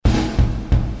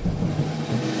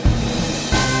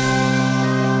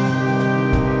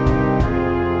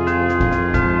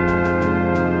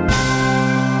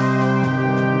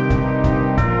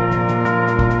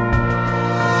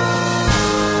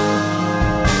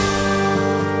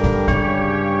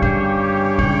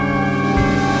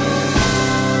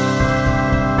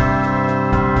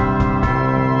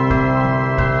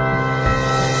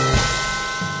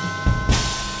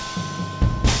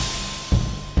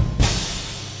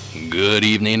Good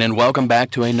evening and welcome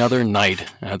back to another night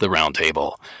at the Round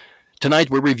Table. Tonight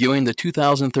we're reviewing the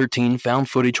 2013 found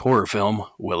footage horror film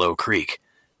Willow Creek,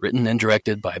 written and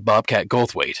directed by Bobcat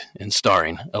Goldthwait and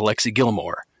starring Alexi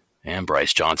Gilmore and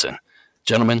Bryce Johnson.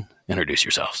 Gentlemen, introduce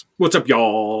yourselves. What's up,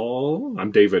 y'all?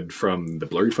 I'm David from the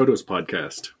Blurry Photos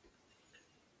podcast.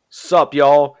 Sup,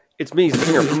 y'all? It's me,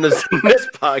 Zinger, from this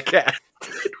podcast.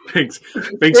 Thanks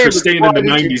for staying in the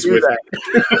 90s with me.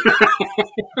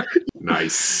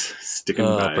 Nice. Sticking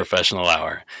by. Professional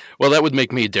hour. Well, that would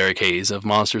make me Derek Hayes of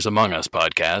Monsters Among Us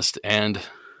podcast. And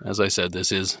as I said,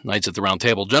 this is Nights at the Round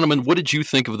Table. Gentlemen, what did you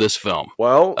think of this film?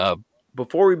 Well,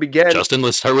 before we begin... Justin,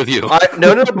 let's start with you.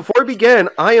 No. Before we begin,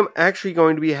 I am actually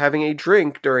going to be having a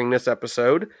drink during this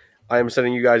episode. I am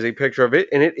sending you guys a picture of it,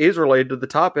 and it is related to the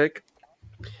topic.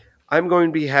 I'm going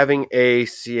to be having a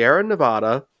Sierra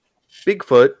Nevada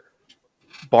Bigfoot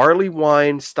barley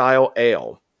wine style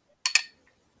ale.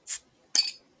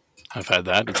 I've had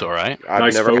that. It's all right. I've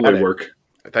nice never had Foley it. work.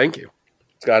 Thank you.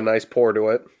 It's got a nice pour to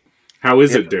it. How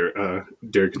is it, Derek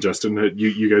and Justin?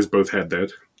 You guys both had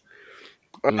that.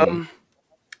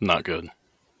 Not good.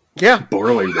 Yeah.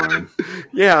 Barley wine.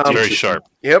 Yeah. It's very sharp.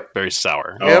 Yep. Very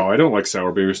sour. Oh, Yep. I don't like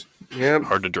sour beers. Yep.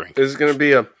 Hard to drink. This is going to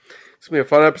be a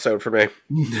fun episode for me.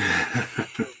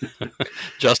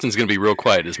 Justin's going to be real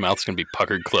quiet. His mouth's going to be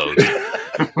puckered closed.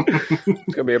 It's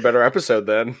going to be a better episode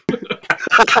then.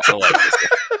 I like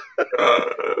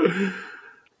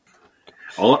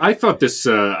this.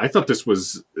 I thought this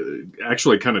was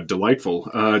actually kind of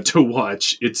delightful to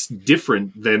watch. It's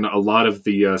different than a lot of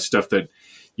the stuff that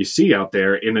you see out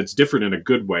there, and it's different in a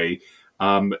good way.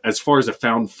 As far as a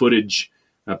found footage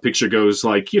picture goes,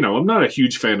 I'm not a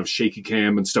huge fan of shaky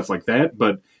cam and stuff like that,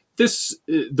 but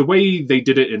the way they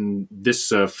did it in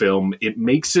this film, it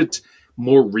makes it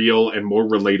more real and more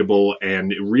relatable,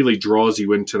 and it really draws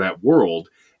you into that world.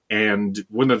 And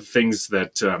one of the things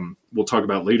that we'll talk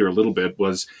about later a little bit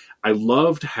was I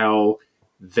loved how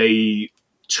they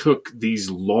took these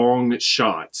long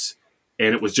shots,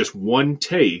 and it was just one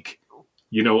take,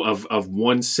 of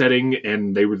one setting,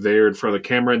 and they were there in front of the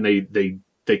camera, and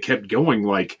they kept going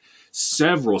like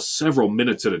several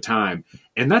minutes at a time.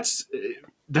 And that's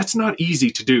not easy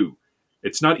to do.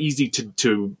 It's not easy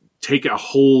to take a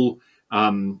whole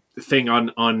thing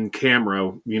on camera,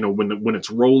 when it's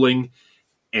rolling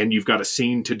and you've got a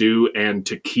scene to do, and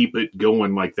to keep it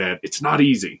going like that. It's not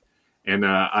easy. And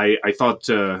I thought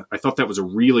that was a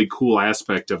really cool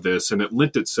aspect of this, and it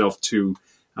lent itself to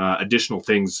additional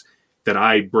things that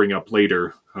I bring up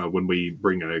later when we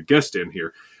bring a guest in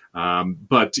here.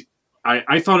 But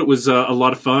I thought it was a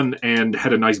lot of fun and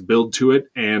had a nice build to it,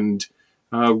 and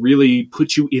really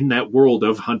put you in that world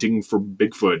of hunting for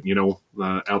Bigfoot,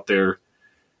 out there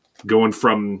going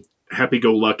from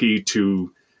happy-go-lucky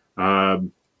to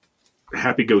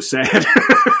happy-go-sad.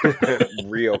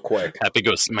 Real quick.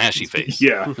 Happy-go smashy face.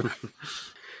 Yeah.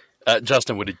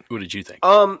 Justin, what did you think?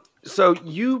 So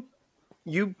you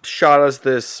shot us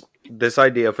this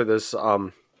idea for this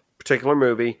particular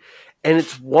movie, and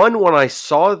it's one when I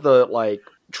saw the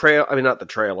not the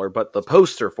trailer, but the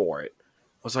poster for it,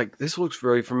 I was like, this looks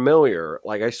very familiar.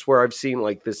 Like, I swear I've seen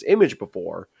this image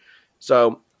before.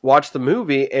 So watched the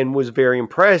movie and was very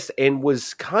impressed, and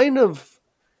was kind of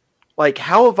like,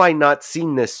 how have I not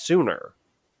seen this sooner?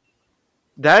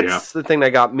 That's the thing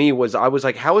that got me. I was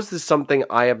like, how is this something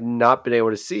I have not been able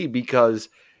to see? Because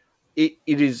it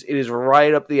is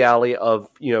right up the alley of,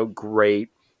 great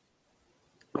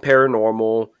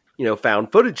paranormal,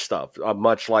 found footage stuff,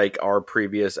 much like our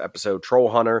previous episode,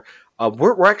 Troll Hunter.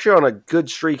 We're actually on a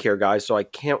good streak here, guys, so I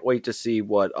can't wait to see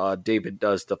what David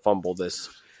does to fumble this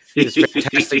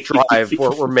fantastic drive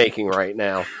we're making right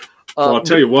now. Well, I'll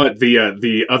tell you what,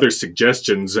 the other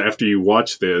suggestions after you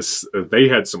watch this, they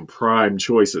had some prime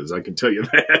choices, I can tell you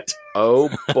that. Oh,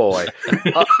 boy.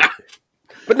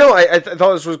 But no, I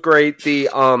thought this was great. The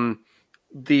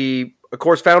of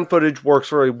course, found footage works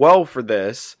very well for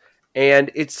this,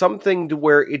 and it's something to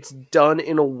where it's done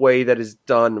in a way that is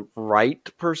done right,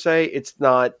 per se. It's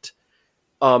not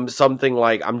something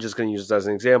like, I'm just going to use this as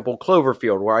an example,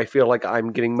 Cloverfield, where I feel like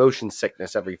I'm getting motion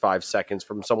sickness every 5 seconds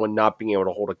from someone not being able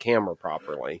to hold a camera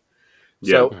properly.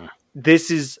 Yeah. So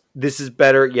this is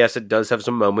better. Yes, it does have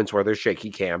some moments where there's shaky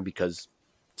cam because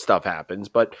stuff happens,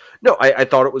 but no, I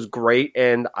thought it was great,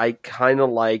 and I kind of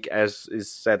like, as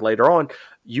is said later on,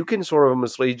 you can sort of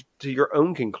almost lead to your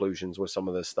own conclusions with some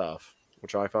of this stuff,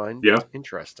 which I find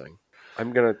interesting.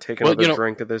 I'm going to take another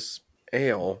drink of this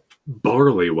ale.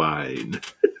 Barley wine.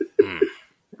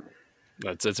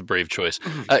 That's a brave choice.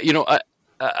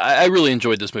 I really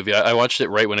enjoyed this movie. I watched it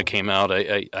right when it came out.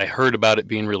 I heard about it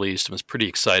being released and was pretty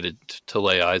excited to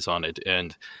lay eyes on it.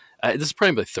 And this is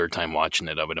probably my third time watching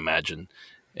it, I would imagine.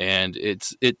 And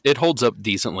it holds up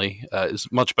decently.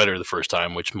 It's much better the first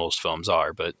time, which most films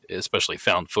are, but especially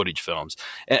found footage films.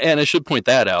 And I should point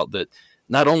that out, that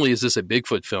not only is this a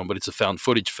Bigfoot film, but it's a found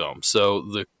footage film.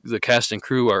 So the cast and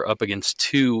crew are up against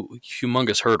two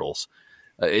humongous hurdles.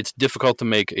 It's difficult to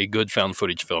make a good found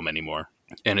footage film anymore.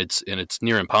 And it's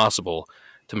near impossible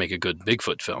to make a good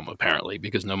Bigfoot film, apparently,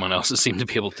 because no one else has seemed to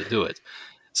be able to do it.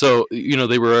 So,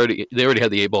 they already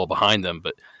had the 8 ball behind them,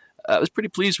 but I was pretty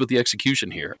pleased with the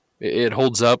execution here. It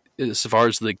holds up as far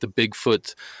as like the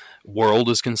Bigfoot world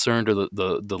is concerned, or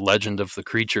the legend of the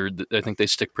creature. I think they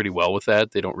stick pretty well with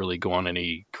that. They don't really go on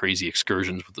any crazy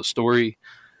excursions with the story.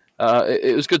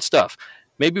 It was good stuff.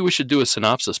 Maybe we should do a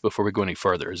synopsis before we go any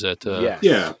further. Is that Yes.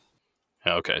 Yeah.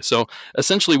 Okay, so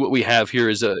essentially what we have here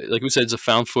is, like we said, it's a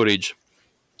found footage,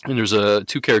 and there's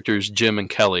two characters, Jim and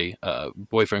Kelly,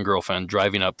 boyfriend, girlfriend,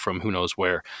 driving up from who knows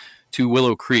where to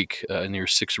Willow Creek near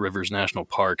Six Rivers National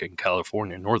Park in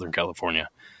California, Northern California.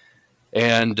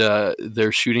 And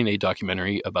they're shooting a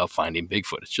documentary about finding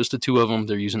Bigfoot. It's just the two of them.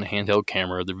 They're using a handheld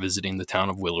camera. They're visiting the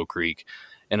town of Willow Creek.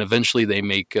 And eventually they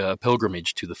make a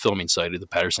pilgrimage to the filming site of the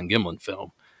Patterson-Gimlin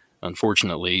film.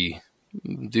 Unfortunately,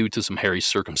 due to some hairy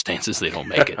circumstances, they don't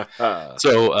make it.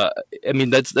 So, I mean,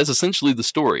 that's essentially the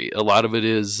story. A lot of it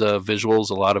is visuals.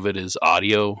 A lot of it is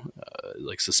audio,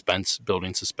 like suspense,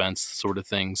 building suspense sort of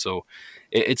thing. So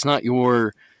it's not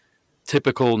your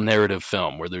typical narrative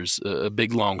film where there's a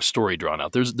big, long story drawn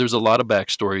out. There's a lot of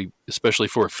backstory, especially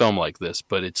for a film like this,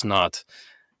 but it's not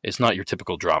your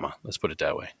typical drama. Let's put it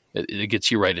that way. It gets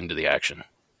you right into the action.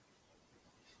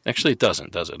 Actually, it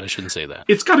doesn't, does it? I shouldn't say that.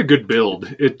 It's got a good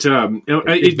build. It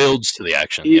builds to the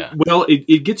action, yeah. Well,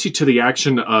 it gets you to the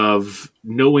action of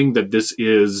knowing that this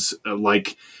is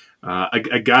like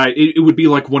a guy. It would be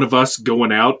like one of us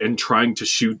going out and trying to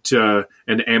shoot an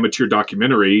amateur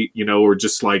documentary, or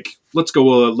just like, let's go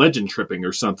legend tripping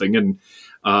or something, and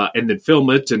then film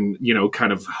it and,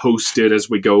 kind of host it as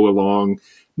we go along.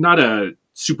 Not a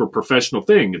super professional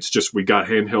thing. It's just we got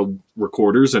handheld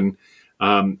recorders and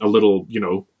a little,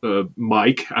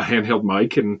 mic, a handheld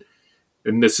mic, and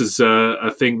this is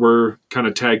a thing we're kind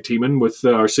of tag teaming with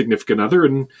our significant other,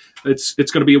 and it's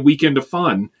going to be a weekend of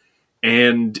fun,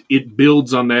 and it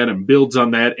builds on that and builds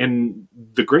on that, and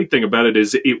the great thing about it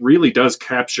is it really does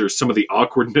capture some of the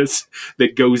awkwardness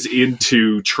that goes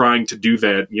into trying to do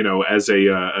that, as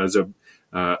a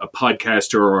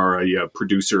podcaster or a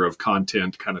producer of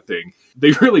content kind of thing.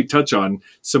 They really touch on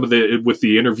some of with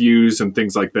the interviews and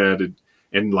things like that.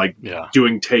 And like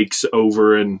doing takes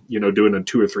over and, doing it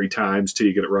 2 or 3 times till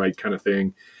you get it right kind of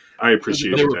thing. I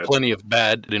appreciate that. There were plenty of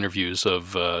bad interviews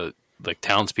of like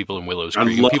townspeople in Willows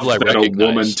Creek. I love people I that recognize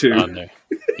old woman too. On there.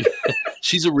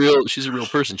 She's a real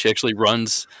person. She actually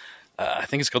runs, I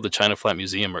think it's called the China Flat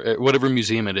Museum or whatever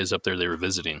museum it is up there they were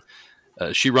visiting.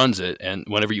 She runs it, and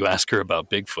whenever you ask her about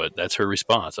Bigfoot, that's her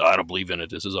response. I don't believe in it.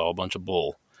 This is all a bunch of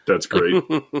bull. That's great.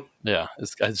 Yeah,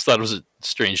 I just thought it was a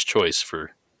strange choice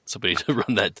for somebody to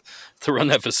run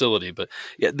that facility. But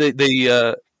yeah,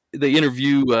 they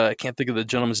interview. I can't think of the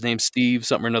gentleman's name, Steve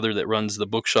something or another, that runs the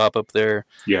bookshop up there.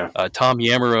 Yeah, Tom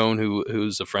Yamarone,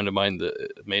 who's a friend of mine,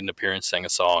 that made an appearance, sang a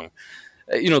song.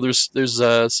 There's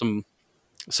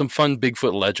some fun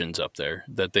Bigfoot legends up there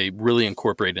that they really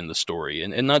incorporate in the story,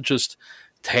 and not just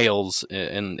tales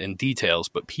and details,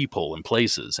 but people and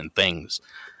places and things.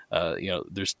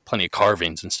 There's plenty of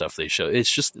carvings and stuff they show.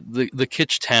 It's just the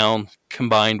kitsch town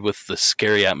combined with the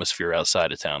scary atmosphere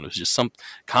outside of town. It was just some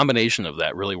combination of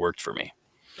that really worked for me.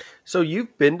 So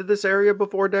you've been to this area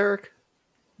before, Derek?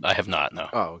 I have not, no.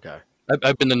 Oh, okay.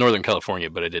 I've been to Northern California,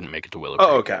 but I didn't make it to Willow Creek.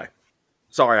 Oh, okay.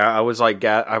 Sorry, I was like,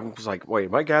 wait,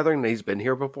 am I gathering that he's been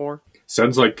here before?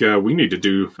 Sounds like we need to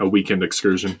do a weekend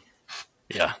excursion.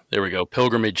 Yeah, there we go.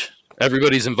 Pilgrimage.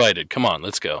 Everybody's invited. Come on,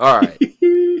 let's go. All right.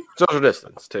 Social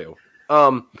distance too.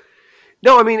 No,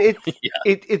 I mean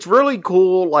it's really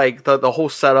cool. Like the whole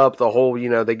setup, the whole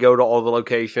they go to all the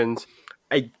locations.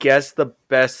 I guess the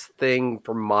best thing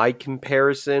for my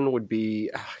comparison would be,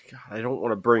 God, I don't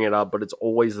want to bring it up, but it's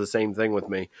always the same thing with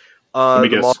me. The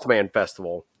Mothman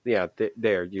Festival. Yeah,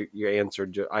 there you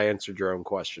answered. I answered your own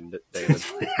question, David.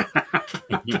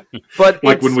 But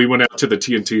like when we went out to the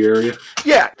TNT area.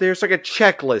 Yeah, there's like a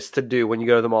checklist to do when you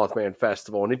go to the Mothman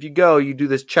Festival, and if you go, you do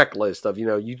this checklist of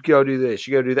you go do this,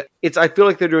 you go do that. I feel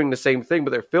like they're doing the same thing, but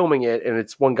they're filming it, and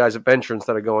it's one guy's adventure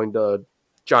instead of going to a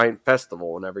giant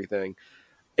festival and everything.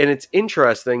 And it's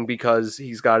interesting because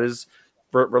he's got his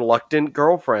reluctant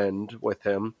girlfriend with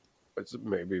him. it's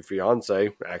maybe fiance.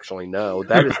 Actually, no.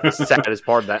 That is the saddest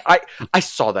part of that. I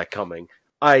saw that coming.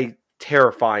 I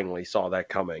terrifyingly saw that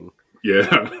coming.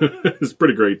 Yeah, it's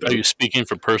pretty great though. Are you speaking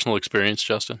from personal experience,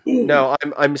 Justin? No,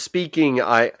 I'm speaking.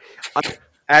 I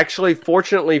actually,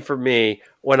 fortunately for me,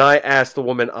 when I asked the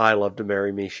woman I love to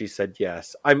marry me, she said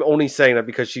yes. I'm only saying that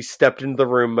because she stepped into the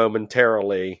room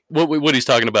momentarily. What he's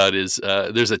talking about is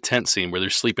there's a tent scene where they're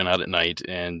sleeping out at night,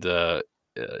 and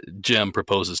Jim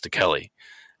proposes to Kelly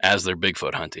as they're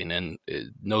Bigfoot hunting, and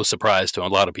no surprise to a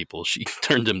lot of people, she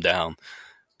turned him down,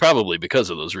 probably because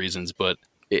of those reasons, but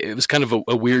it was kind of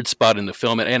a weird spot in the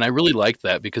film, and I really liked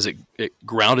that because it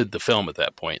grounded the film at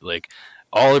that point. Like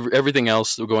everything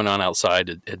else going on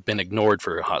outside had been ignored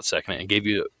for a hot second, and gave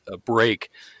you a break,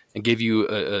 and gave you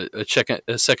a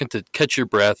second to catch your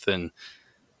breath and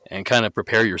kind of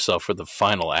prepare yourself for the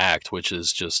final act, which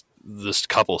is just this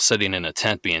couple sitting in a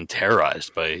tent being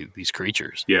terrorized by these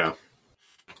creatures. Yeah.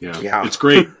 It's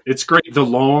great. It's great. That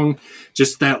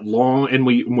long, and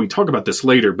we talk about this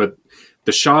later, but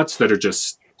the shots that are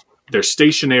they're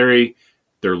stationary,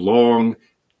 they're long,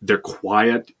 they're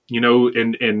quiet,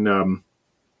 and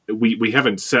we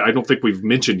haven't said, I don't think we've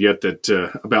mentioned yet that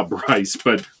about Bryce,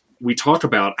 but we talk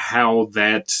about how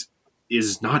that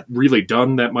is not really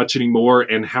done that much anymore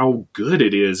and how good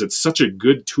it is. It's such a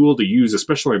good tool to use,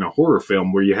 especially in a horror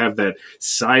film where you have that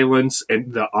silence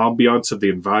and the ambiance of the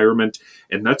environment,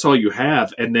 and that's all you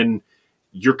have. And then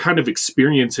you're kind of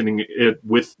experiencing it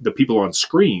with the people on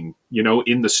screen,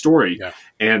 in the story. Yeah.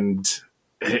 And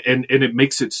it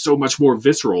makes it so much more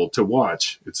visceral to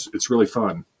watch. It's really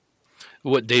fun.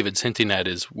 What David's hinting at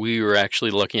is we were actually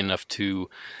lucky enough to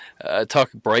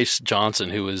talk Bryce Johnson,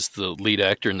 who is the lead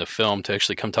actor in the film, to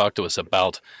actually come talk to us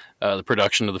about the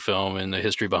production of the film and the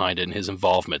history behind it and his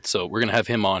involvement. So we're going to have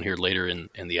him on here later in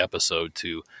the episode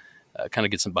to kind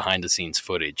of get some behind-the-scenes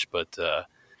footage. But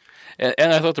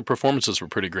and I thought the performances were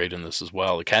pretty great in this as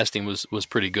well. The casting was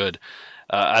pretty good.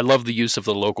 I love the use of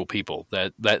the local people.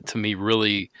 That to me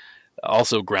really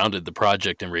also grounded the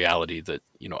project in reality. That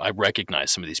I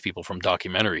recognize some of these people from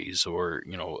documentaries or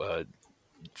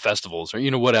festivals or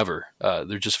whatever.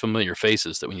 They're just familiar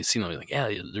faces that when you see them, you're like,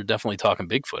 yeah, they're definitely talking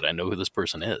Bigfoot. I know who this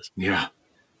person is. Yeah.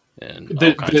 And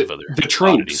all kinds of other the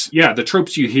tropes, the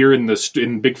tropes you hear in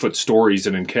Bigfoot stories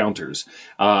and encounters,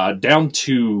 down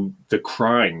to the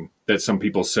crying that some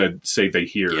people say they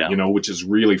hear, which is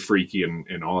really freaky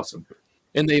and awesome.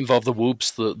 And they involve the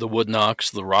whoops, the wood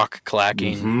knocks, the rock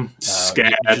clacking,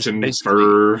 scat and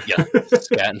fur. Yeah,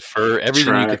 scat and fur.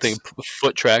 Everything you can think,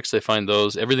 foot tracks, they find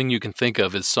those. Everything you can think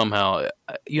of is somehow,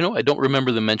 I don't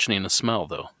remember them mentioning a smell,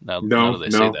 though. Now that they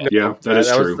say that. Yeah, that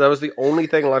is true. That was the only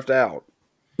thing left out.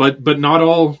 But not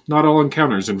all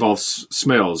encounters involve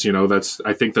smells.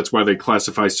 I think that's why they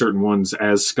classify certain ones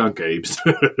as skunk apes,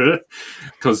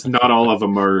 because not all of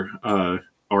them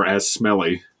are as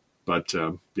smelly. But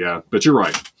but you're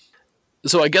right.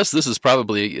 So I guess this is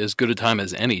probably as good a time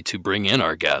as any to bring in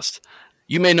our guest.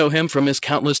 You may know him from his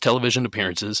countless television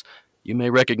appearances. You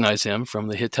may recognize him from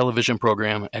the hit television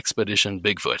program Expedition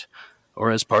Bigfoot,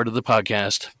 or as part of the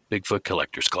podcast Bigfoot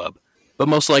Collectors Club. But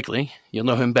most likely, you'll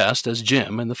know him best as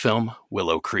Jim in the film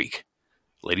Willow Creek.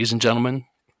 Ladies and gentlemen,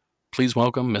 please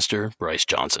welcome Mr. Bryce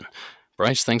Johnson.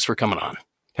 Bryce, thanks for coming on.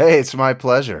 Hey, it's my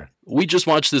pleasure. We just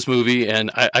watched this movie,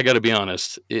 and I got to be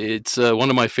honest, it's one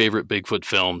of my favorite Bigfoot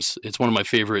films. It's one of my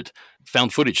favorite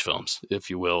found footage films, if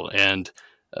you will, and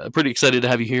pretty excited to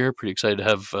have you here, pretty excited to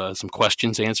have some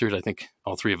questions answered. I think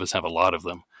all three of us have a lot of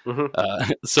them.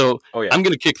 Mm-hmm. I'm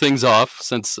going to kick things off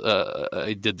since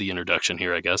I did the introduction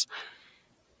here, I guess.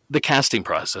 The casting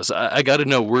process. I got to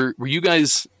know, were you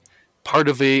guys part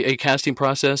of a casting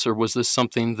process, or was this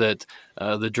something that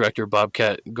the director,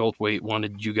 Bobcat Goldthwait,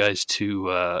 wanted you guys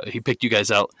to, he picked you guys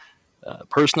out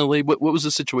personally? What was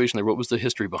the situation there? What was the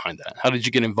history behind that? How did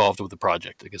you get involved with the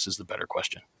project, I guess is the better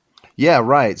question. Yeah,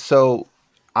 right. So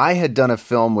I had done a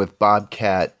film with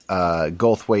Bobcat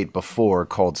Goldthwait before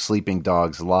called Sleeping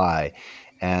Dogs Lie.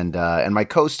 And my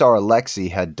co-star Alexi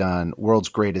had done World's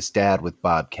Greatest Dad with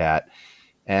Bobcat.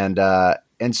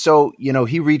 And so,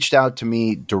 he reached out to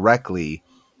me directly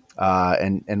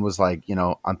and was like,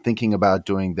 I'm thinking about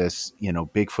doing this,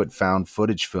 Bigfoot found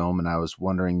footage film. And I was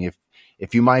wondering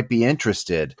if you might be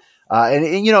interested.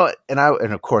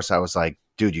 And of course I was like,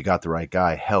 dude, you got the right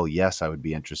guy. Hell yes, I would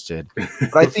be interested.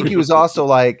 But I think he was also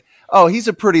like, oh, he's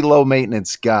a pretty low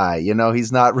maintenance guy.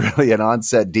 He's not really an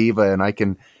on-set diva, and I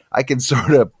can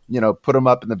sort of, put him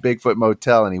up in the Bigfoot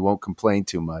motel and he won't complain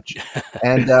too much.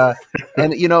 And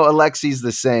Alexi's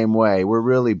the same way. We're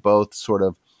really both sort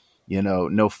of,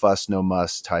 no fuss, no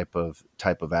muss type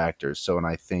of actors. So, and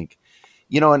I think,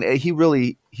 and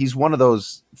he's one of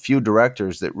those few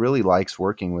directors that really likes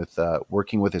working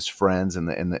with his friends and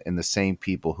the same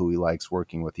people who he likes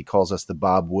working with. He calls us the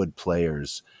Bob Wood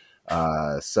players.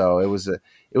 So it was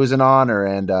an honor,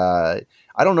 and I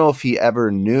don't know if he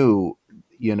ever knew,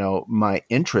 my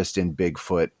interest in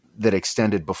Bigfoot that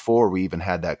extended before we even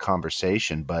had that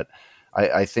conversation. But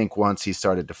I think once he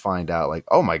started to find out, like,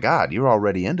 oh my God, you're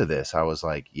already into this, I was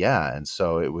like, yeah. And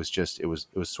so it was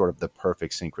sort of the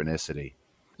perfect synchronicity.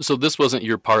 So this wasn't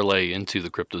your parlay into the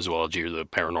cryptozoology or the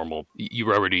paranormal. You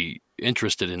were already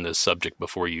interested in this subject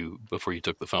before you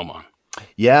took the film on.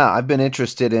 Yeah, I've been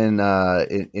interested in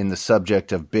the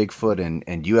subject of Bigfoot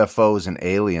and UFOs and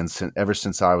aliens ever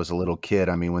since I was a little kid.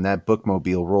 I mean, when that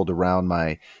bookmobile rolled around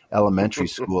my elementary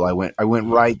school, I went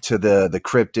right to the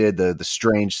cryptid, the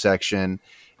strange section,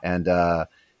 and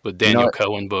with Daniel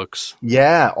Cohen books.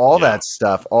 Yeah, all that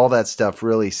stuff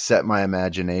really set my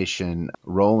imagination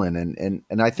rolling.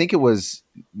 And I think it was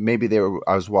maybe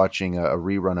I was watching a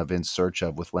rerun of In Search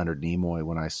of with Leonard Nimoy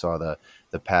when I saw the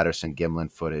Patterson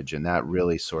Gimlin footage, and that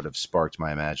really sort of sparked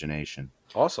my imagination.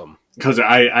 Awesome. Because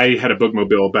I had a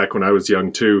bookmobile back when I was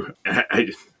young too.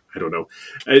 I don't know.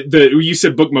 You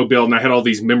said bookmobile, and I had all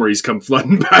these memories come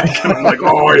flooding back, and I'm like,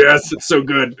 oh yes, it's so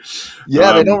good.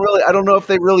 Yeah, they don't really. I don't know if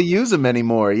they really use them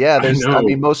anymore. Yeah, I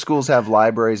mean, most schools have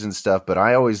libraries and stuff, but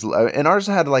and ours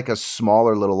had like a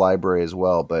smaller little library as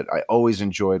well. But I always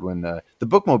enjoyed when the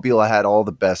bookmobile had all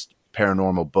the best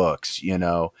paranormal books,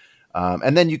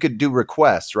 and then you could do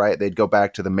requests, right? They'd go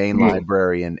back to the main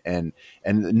library, and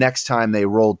the next time they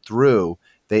rolled through,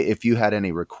 if you had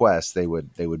any requests, they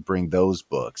would bring those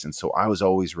books. And so I was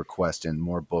always requesting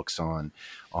more books on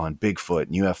Bigfoot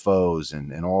and UFOs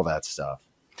and all that stuff.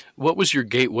 What was your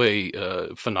gateway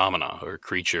phenomena or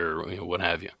creature, what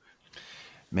have you?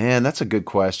 Man, that's a good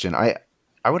question. I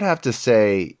would have to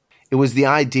say it was the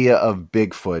idea of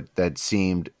Bigfoot that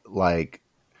seemed like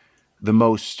the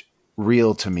most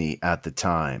real to me at the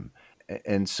time.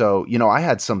 And so, I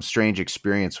had some strange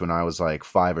experience when I was like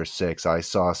 5 or 6. I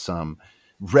saw some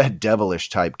red devilish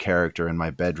type character in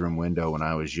my bedroom window when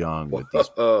I was young with these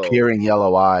peering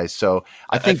yellow eyes. So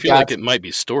I feel like it might be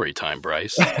story time,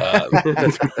 Bryce.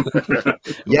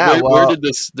 Yeah. Where did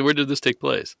this take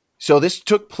place? So this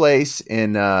took place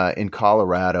in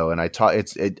Colorado, and I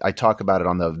talk about it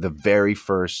on the very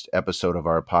first episode of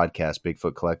our podcast,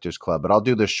 Bigfoot Collectors Club. But I'll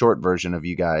do the short version of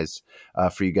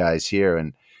for you guys here.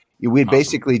 And we had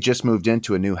basically just moved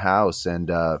into a new house, and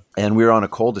we were on a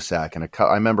cul-de-sac, and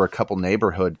I remember a couple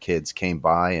neighborhood kids came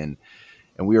by, and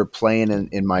we were playing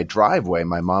in my driveway.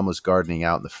 My mom was gardening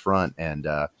out in the front, and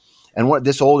what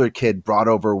this older kid brought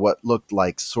over what looked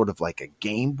like sort of like a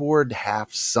game board,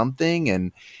 half something,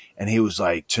 and he was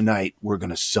like, "Tonight we're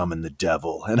gonna summon the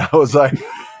devil," and I was like,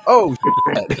 "Oh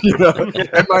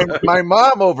shit!" And my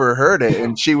mom overheard it,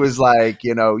 and she was like,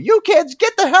 "You kids,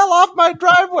 get the hell off my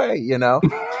driveway,"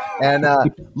 And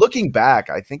looking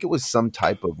back, I think it was some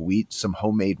type of some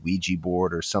homemade Ouija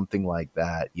board or something like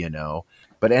that,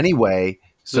 But anyway.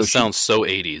 So this sounds so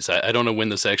 80s. I don't know when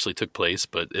this actually took place,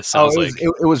 but it sounds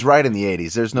it was right in the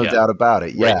 80s. There's no doubt about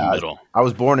it. Yeah, right in the middle. I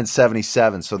was born in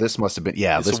 1977, so this must have been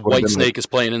This White Snake is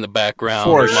playing in the background.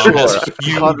 For sure,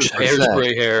 huge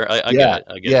hairspray hair. I get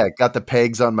it. Yeah, got the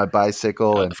pegs on my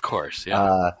bicycle, and of course,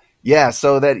 yeah. Yeah,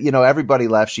 so that everybody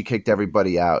left. She kicked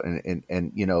everybody out, and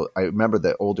I remember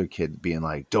the older kid being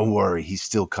like, "Don't worry, he's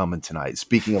still coming tonight."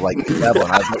 Speaking of like the devil,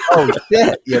 and I was like, "Oh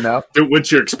shit," Don't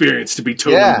want your experience to be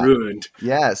totally ruined.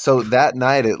 Yeah, so that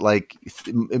night,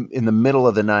 in the middle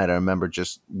of the night, I remember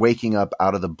just waking up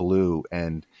out of the blue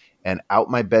and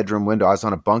out my bedroom window. I was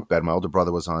on a bunk bed. My older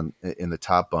brother was in the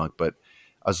top bunk, but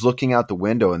I was looking out the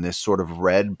window, and this sort of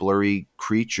red, blurry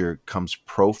creature comes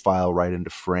profile right into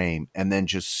frame, and then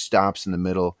just stops in the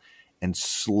middle and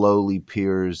slowly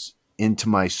peers into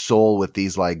my soul with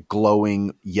these like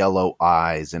glowing yellow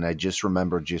eyes. And I just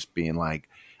remember just being like,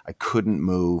 I couldn't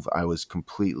move. I was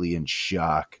completely in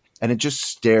shock. And it just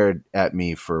stared at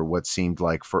me for what seemed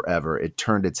like forever. It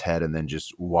turned its head and then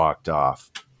just walked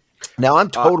off. Now, I'm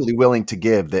totally willing to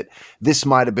give that this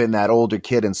might have been that older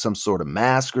kid in some sort of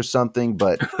mask or something,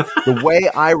 but the way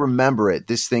I remember it,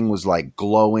 this thing was like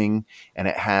glowing, and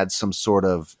it had some sort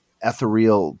of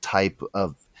ethereal type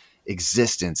of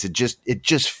existence. It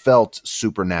just felt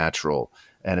supernatural,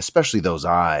 and especially those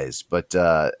eyes. But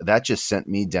that just sent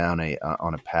me down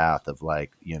on a path of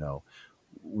like,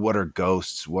 what are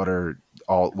ghosts? What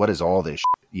is all this shit,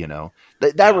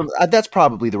 that's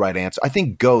probably the right answer. I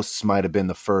think ghosts might have been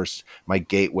my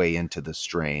gateway into the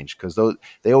strange, because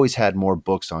they always had more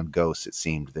books on ghosts, it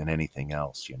seemed, than anything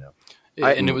else,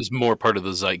 And it was more part of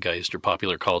the zeitgeist or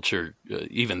popular culture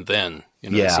even then. They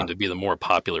Yeah. seem to be the more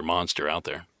popular monster out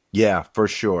there. Yeah, for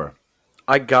sure.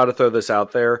 I gotta throw this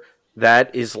out there.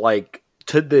 That is like,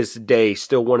 to this day,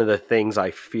 still one of the things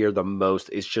I fear the most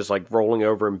is just like rolling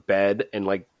over in bed and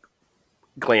like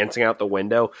glancing out the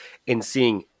window and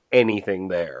seeing anything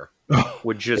there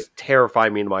would just terrify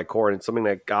me to my core. And it's something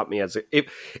that got me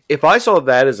if I saw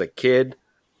that as a kid,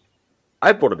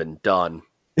 I would have been done.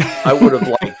 I would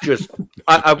have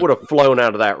I would have flown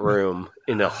out of that room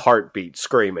in a heartbeat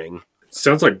screaming.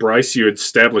 Sounds like, Bryce, you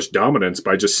established dominance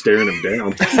by just staring him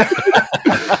down.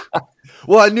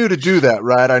 Well, I knew to do that,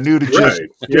 right? I knew to just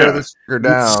stare this sucker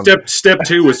down. Step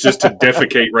 2 was just to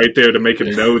defecate right there to make him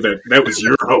know that was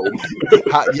your home.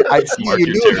 I see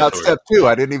you knew about step 2.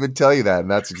 I didn't even tell you that,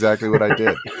 and that's exactly what I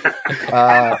did.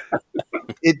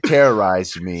 It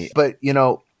terrorized me, but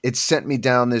it sent me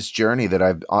down this journey that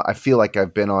I feel like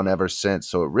I've been on ever since.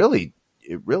 So it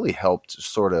really helped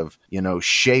sort of,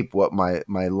 shape what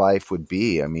my life would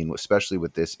be. I mean, especially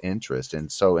with this interest.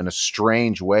 And so in a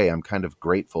strange way, I'm kind of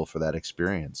grateful for that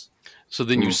experience. So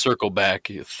then you circle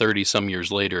back 30 some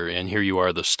years later, and here you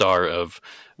are, the star of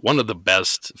one of the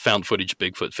best found footage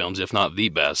Bigfoot films, if not the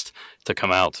best, to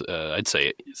come out, I'd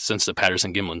say, since the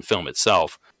Patterson-Gimlin film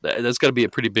itself. That's got to be a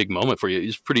pretty big moment for you.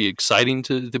 It's pretty exciting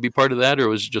to be part of that, or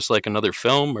was it just like another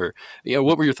film? Or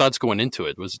what were your thoughts going into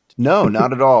it? No,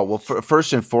 not at all. Well,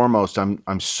 first and foremost,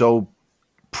 I'm so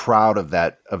proud of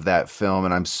that film,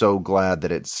 and I'm so glad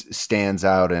that it stands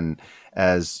out and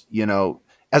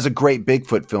as a great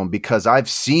Bigfoot film, because I've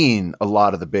seen a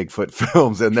lot of the Bigfoot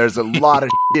films, and there's a lot of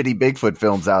shitty Bigfoot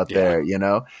films out there.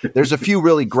 There's a few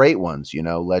really great ones,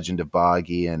 Legend of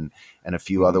Boggy and a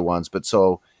few other ones. But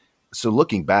so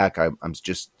looking back, I'm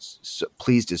just so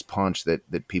pleased as punch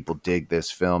that people dig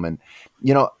this film. And,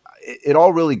 it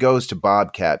all really goes to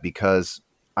Bobcat, because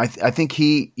I think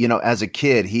he, as a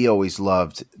kid, he always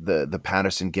loved the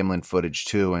Patterson-Gimlin footage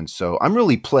too. And so I'm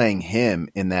really playing him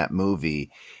in that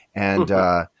movie. And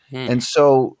and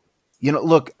so,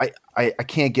 look, I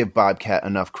can't give Bobcat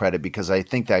enough credit, because I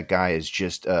think that guy is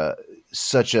just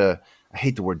such a, I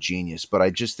hate the word genius, but I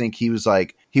just think he was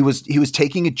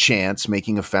taking a chance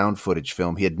making a found footage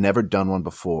film. He had never done one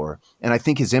before. And I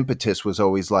think his impetus was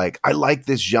always like, I like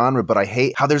this genre, but I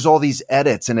hate how there's all these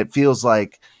edits. And it feels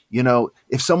like,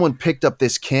 if someone picked up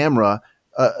this camera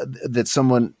that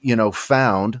someone,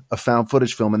 found a found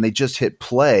footage film, and they just hit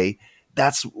play,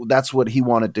 that's what he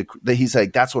wanted to. He's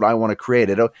like, that's what I want to create.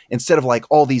 Instead of like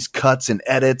all these cuts and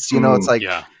edits, it's like,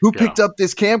 who picked up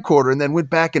this camcorder and then went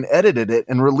back and edited it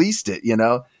and released it?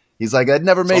 He's like, it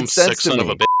never made sense to me. Son of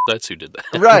a bitch, that's who did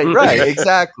that. Right,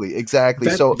 exactly.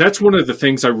 So that's one of the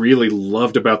things I really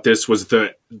loved about this was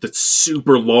the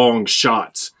super long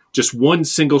shots. Just one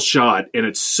single shot, and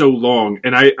it's so long.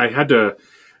 And I had to.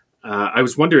 I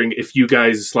was wondering if you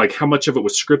guys, like, how much of it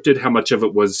was scripted, how much of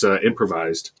it was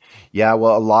improvised? Yeah,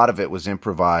 well, a lot of it was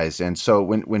improvised. And so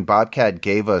when Bobcat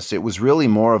gave us, it was really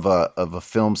more of a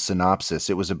film synopsis.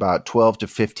 It was about 12 to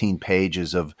 15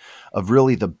 pages of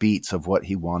really the beats of what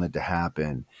he wanted to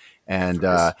happen. And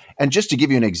and just to give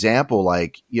you an example,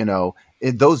 like,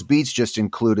 those beats just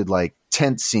included like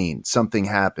tent scene, something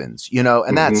happens,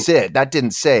 and that's it. That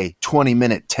didn't say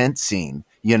 20-minute tent scene,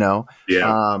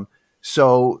 Yeah.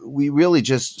 So we really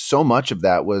just, so much of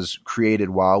that was created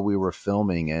while we were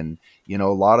filming, and a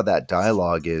lot of that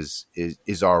dialogue is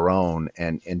our own,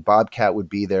 and Bobcat would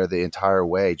be there the entire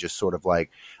way, just sort of like,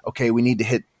 okay, we need to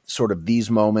hit sort of these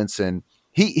moments, and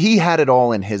he had it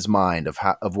all in his mind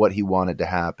of what he wanted to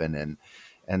happen,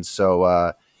 and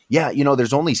so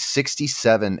there's only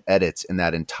 67 edits in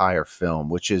that entire film,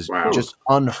 which is just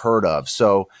unheard of.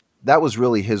 So that was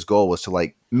really his goal, was to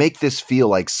like make this feel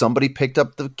like somebody picked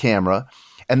up the camera,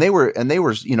 and they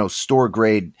were store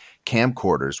grade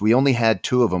camcorders. We only had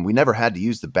 2 of them. We never had to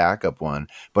use the backup one,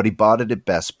 but he bought it at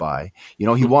Best Buy. He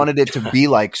wanted it to be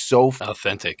like so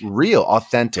authentic,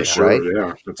 sure, right?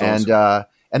 Yeah, that's awesome.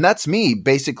 And that's me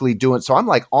basically doing. So I'm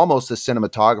like almost a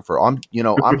cinematographer.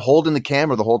 I'm holding the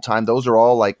camera the whole time. Those are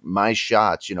all like my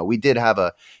shots. We did have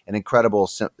an incredible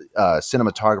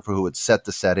cinematographer who would set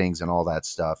the settings and all that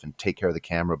stuff and take care of the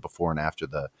camera before and after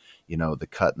the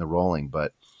cut and the rolling.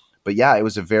 But yeah, it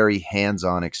was a very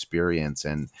hands-on experience,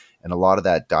 and a lot of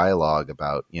that dialogue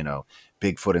about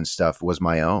Bigfoot and stuff was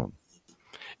my own.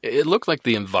 It looked like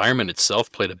the environment itself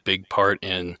played a big part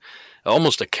in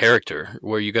almost a character,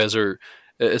 where you guys are,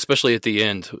 especially at the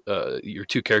end, your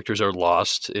 2 characters are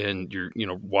lost, and you're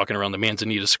walking around the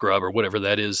Manzanita scrub or whatever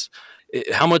that is.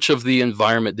 How much of the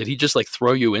environment did he just like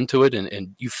throw you into it,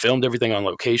 and you filmed everything on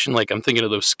location? Like, I'm thinking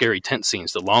of those scary tent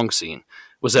scenes, the long scene.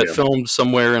 Was that filmed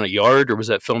somewhere in a yard, or was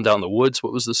that filmed out in the woods?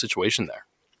 What was the situation there?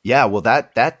 Yeah, well,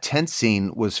 that tent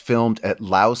scene was filmed at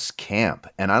Louse Camp,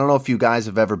 and I don't know if you guys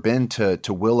have ever been to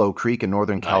Willow Creek in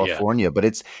Northern Not yet. California, but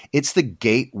it's the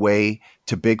gateway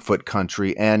to Bigfoot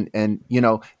country, and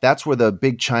that's where the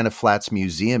Big China Flats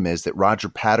Museum is. That Roger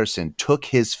Patterson took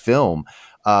his film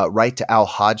right to Al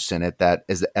Hodgson at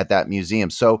that museum.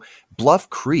 So Bluff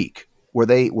Creek,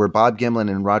 where Bob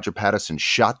Gimlin and Roger Patterson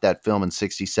shot that film in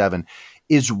 '67,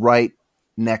 is right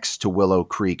next to Willow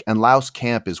Creek, and Louse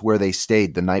Camp is where they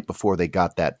stayed the night before they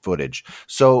got that footage.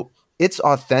 So it's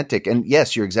authentic. And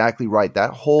yes, you're exactly right.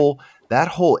 That whole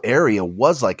area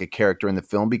was like a character in the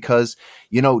film because,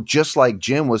 just like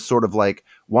Jim was sort of like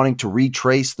wanting to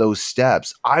retrace those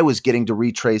steps, I was getting to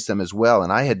retrace them as well.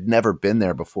 And I had never been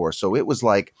there before. So it was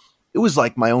like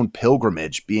my own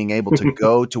pilgrimage, being able to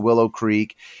go to Willow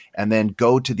Creek and then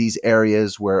go to these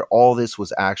areas where all this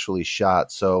was actually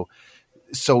shot.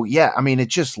 So yeah, I mean, it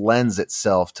just lends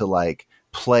itself to like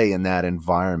play in that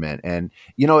environment. And,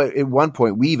 at one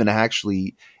point we even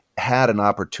actually had an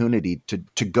opportunity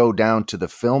to go down to the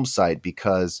film site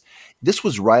because this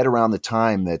was right around the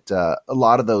time that a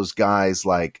lot of those guys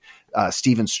like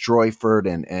Steven Stroyford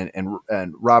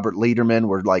and Robert Lederman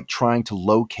were like trying to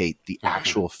locate the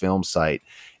actual film site.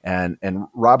 And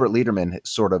Robert Lederman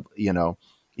sort of,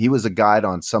 he was a guide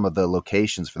on some of the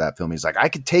locations for that film. He's like, I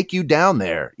could take you down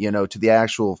there, to the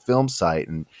actual film site.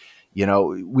 And,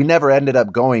 we never ended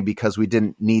up going because we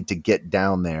didn't need to get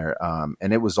down there.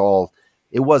 And it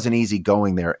wasn't easy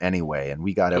going there anyway. And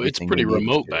we got everything. It's pretty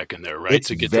remote back in there, right?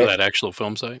 To get to that actual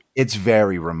film site. It's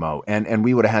very remote. And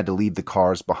we would have had to leave the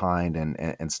cars behind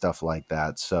and stuff like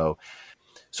that. So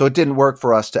it didn't work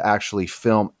for us to actually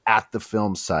film at the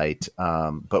film site,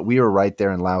 but we were right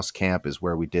there in Louse Camp is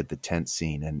where we did the tent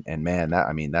scene. And man,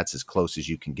 that's as close as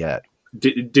you can get.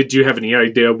 Did you have any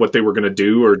idea what they were going to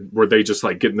do, or were they just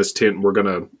like, get in this tent and we're going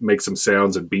to make some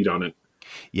sounds and beat on it?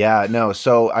 Yeah, no.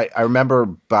 So I remember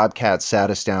Bobcat sat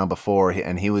us down before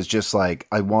and he was just like,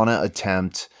 I want to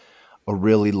attempt a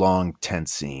really long tent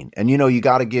scene. And, you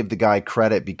got to give the guy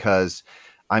credit because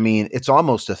it's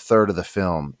almost a third of the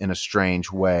film in a strange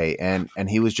way. And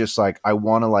he was just like, I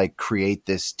want to like create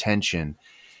this tension.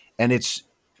 And it's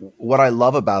what I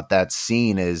love about that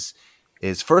scene is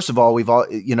first of all, we've all,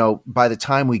 by the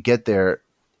time we get there,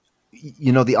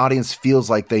 the audience feels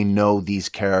like they know these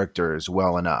characters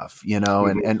well enough,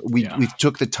 and we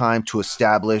took the time to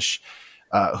establish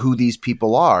who these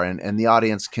people are and the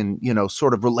audience can,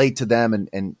 sort of relate to them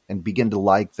and begin to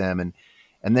like them.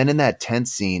 And then in that tent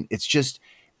scene, it's just,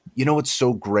 what's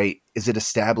so great is it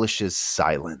establishes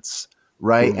silence,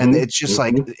 right? And it's just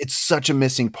like, it's such a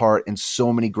missing part in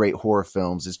so many great horror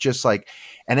films. It's just like,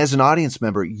 and as an audience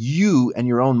member, you and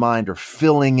your own mind are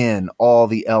filling in all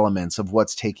the elements of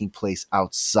what's taking place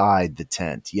outside the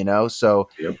tent, So,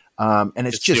 and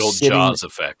it's just the old sitting, Jaws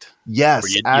effect. Yes,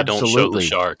 where you absolutely. don't show the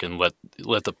shark and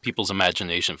let the people's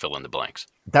imagination fill in the blanks.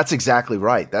 That's exactly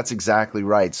right.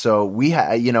 So we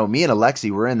had, me and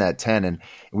Alexi were in that tent and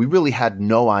we really had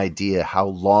no idea how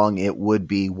long it would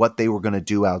be, what they were going to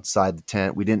do outside the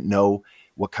tent. We didn't know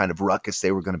what kind of ruckus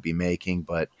they were going to be making,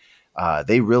 but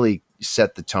they really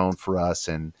set the tone for us.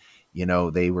 And,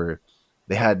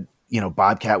 they had,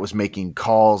 Bobcat was making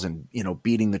calls and,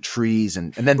 beating the trees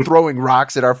and then throwing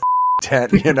rocks at our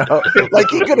tent, like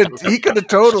he could have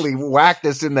totally whacked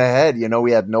us in the head.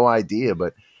 We had no idea,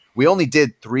 but we only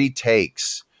did 3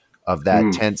 takes of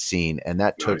that tent scene, and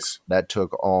that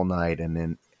took all night. And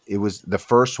then it was the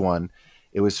first one.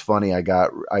 It was funny. I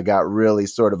got really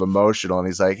sort of emotional, and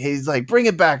he's like, bring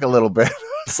it back a little bit.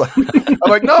 I'm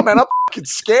like, no, man, I'm fucking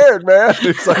scared, man.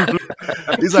 He's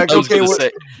like,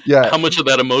 okay, yeah. How much of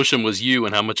that emotion was you,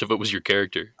 and how much of it was your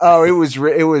character? Oh, it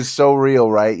was so real,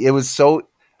 right? It was so.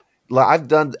 I've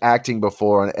done acting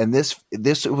before, and this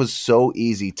was so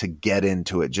easy to get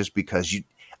into it just because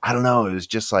I don't know. It was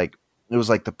just like, it was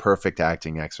like the perfect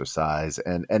acting exercise.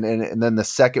 And then the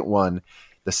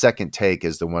second take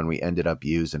is the one we ended up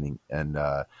using. And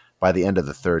by the end of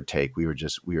the third take, we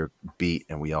were beat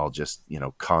and we all just,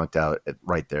 conked out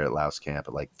right there at Louse Camp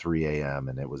at like 3 a.m.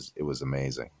 And it was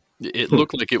amazing. It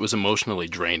looked like it was emotionally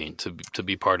draining to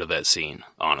be part of that scene,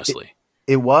 honestly.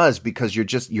 It was, because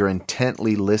you're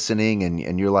intently listening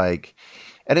and you're like,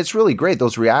 and it's really great.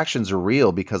 Those reactions are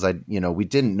real because we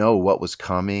didn't know what was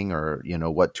coming or,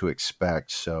 what to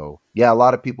expect. So yeah, a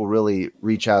lot of people really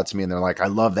reach out to me and they're like, I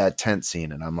love that tent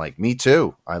scene. And I'm like, me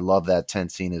too. I love that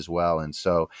tent scene as well. And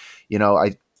so,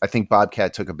 I think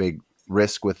Bobcat took a big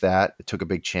risk with that. It took a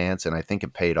big chance and I think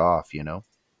it paid off,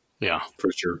 Yeah,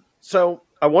 for sure. So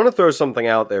I want to throw something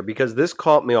out there because this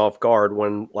caught me off guard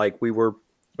when we were,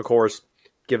 of course,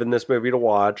 given this movie to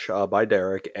watch by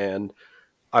Derek, and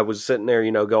I was sitting there,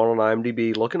 going on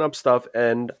IMDb, looking up stuff,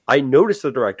 and I noticed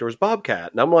the director was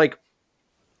Bobcat. And I'm like,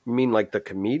 you mean like the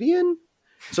comedian?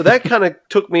 So that kind of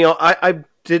took me on.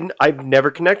 I've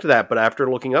never connected that, but after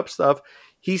looking up stuff,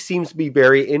 he seems to be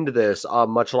very into this,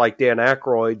 much like Dan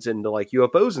Aykroyd's into like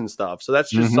UFOs and stuff. So that's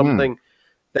just something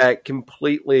that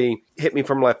completely hit me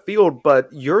from left field. But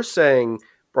you're saying,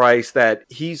 Bryce, that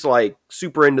he's like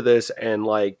super into this and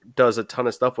like does a ton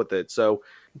of stuff with it. So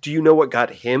do you know what got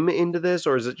him into this,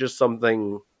 or is it just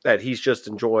something that he's just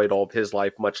enjoyed all of his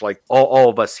life, much like all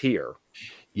of us here?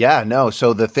 Yeah, no.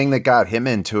 So the thing that got him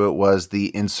into it was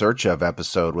the In Search Of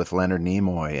episode with Leonard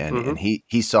Nimoy, and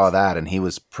he saw that and he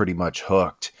was pretty much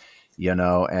hooked,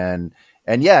 and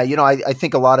yeah, I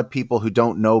think a lot of people who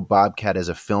don't know Bobcat as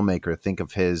a filmmaker think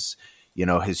of his,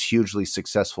 his hugely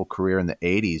successful career in the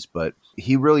 80s, but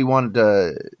he really wanted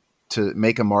to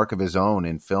make a mark of his own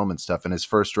in film and stuff. And his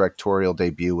first directorial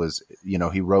debut was,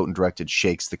 he wrote and directed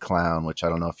Shakes the Clown, which I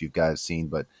don't know if you guys seen,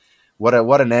 but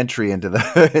what an entry into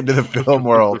the into the film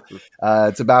world.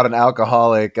 It's about an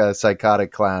alcoholic,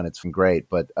 psychotic clown. It's great,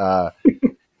 but right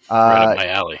up my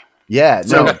alley. Yeah,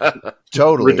 no,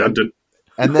 totally. Redundant.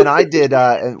 And then I did.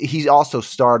 He also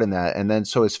starred in that, and then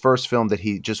so his first film that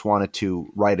he just wanted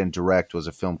to write and direct was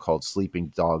a film called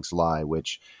Sleeping Dogs Lie,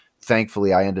 which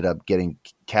thankfully I ended up getting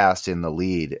cast in the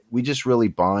lead. We just really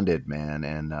bonded, man,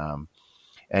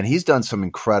 and he's done some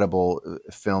incredible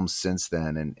films since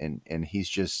then. And he's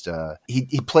just,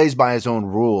 he plays by his own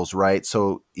rules, right?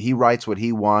 So he writes what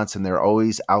he wants, and they're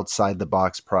always outside the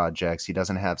box projects. He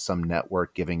doesn't have some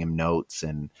network giving him notes.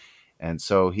 And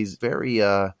so he's very,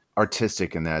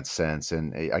 artistic in that sense.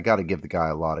 And I got to give the guy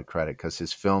a lot of credit because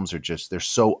his films are just, they're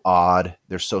so odd.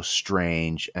 They're so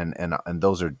strange. And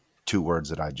those are two words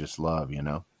that I just love,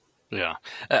 Yeah,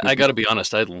 I got to be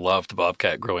honest. I loved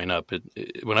Bobcat growing up.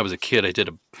 When I was a kid, I did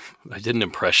an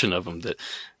impression of him that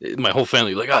my whole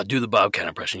family was like, do the Bobcat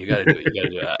impression. You got to do it. You got to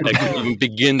do it. I can't even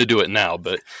begin to do it now,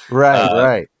 but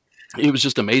right. It was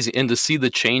just amazing, and to see the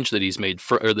change that he's made,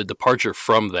 or the departure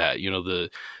from that.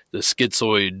 The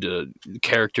schizoid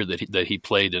character that he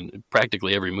played in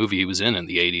practically every movie he was in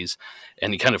the 80s,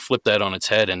 and he kind of flipped that on its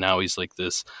head, and now he's like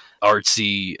this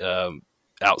artsy.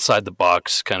 Outside the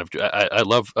box kind of. I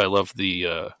love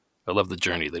the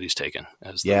journey that he's taken,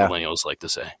 as the millennials like to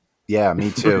say. Yeah,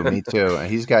 me too.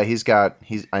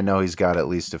 I know he's got at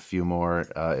least a few more,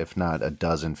 if not a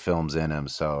dozen films in him.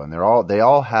 So, and they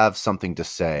all have something to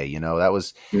say. That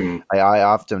was I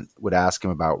often would ask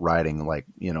him about writing, like,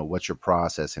 what's your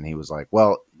process, and he was like,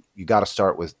 well, you got to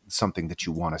start with something that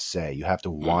you want to say. You have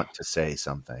to want to say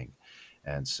something,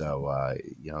 and so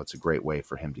it's a great way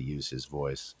for him to use his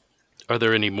voice. Are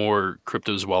there any more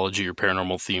cryptozoology or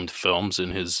paranormal themed films in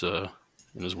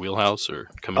his wheelhouse or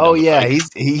coming? Oh yeah,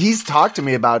 he's talked to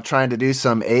me about trying to do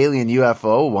some alien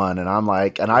UFO one, and I'm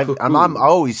like, and I'm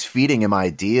always feeding him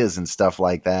ideas and stuff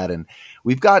like that, and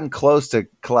we've gotten close to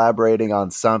collaborating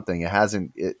on something.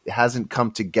 It hasn't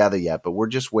come together yet, but we're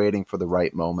just waiting for the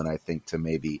right moment, I think, to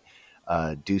maybe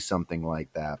do something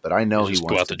like that. But I know he wants to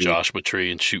go out to Joshua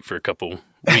Tree and shoot for a couple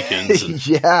weekends. And...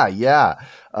 yeah.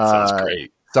 Sounds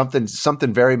great.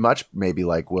 Something very much maybe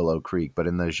like Willow Creek, but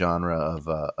in the genre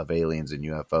of aliens and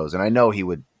UFOs. And I know he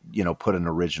would, put an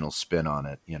original spin on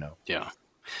it, Yeah.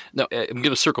 Now, I'm going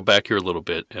to circle back here a little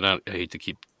bit, and I hate to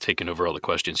keep taking over all the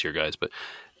questions here, guys, but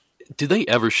did they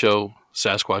ever show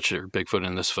Sasquatch or Bigfoot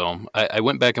in this film? I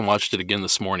went back and watched it again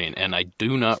this morning, and I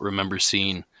do not remember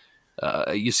seeing...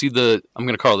 you see I'm going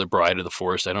to call it the Bride of the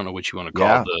Forest. I don't know what you want to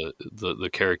call the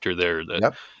character there.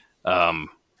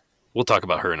 We'll talk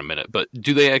about her in a minute, but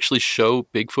do they actually show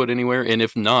Bigfoot anywhere? And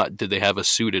if not, did they have a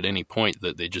suit at any point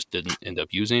that they just didn't end up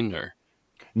using? Or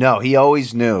no, he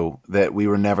always knew that we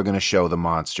were never going to show the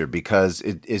monster because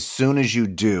as soon as you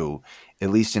do,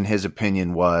 at least in his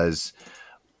opinion,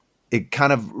 it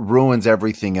kind of ruins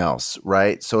everything else,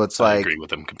 right? So it's like, I agree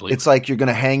with him completely. It's like you're going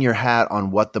to hang your hat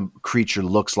on what the creature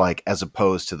looks like as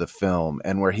opposed to the film.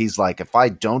 And where he's like, if I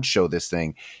don't show this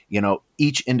thing,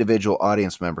 each individual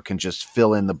audience member can just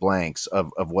fill in the blanks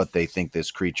of what they think this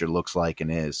creature looks like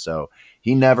and is. So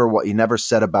he never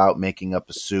set about making up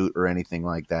a suit or anything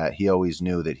like that. He always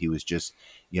knew that he was just,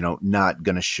 not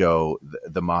going to show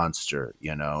the monster,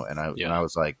 and I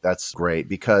was like, that's great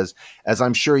because as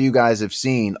I'm sure you guys have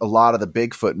seen a lot of the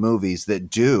Bigfoot movies that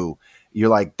do, you're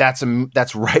like, that's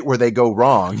right where they go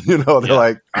wrong. They're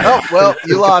like, oh, well,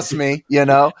 you lost me, And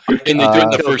they do it in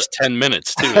the first 10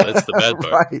 minutes too. That's the bad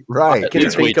part. Right. Can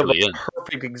you think of a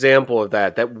perfect example of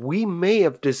that we may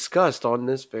have discussed on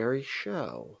this very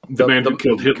show? The man who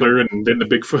killed Hitler and then the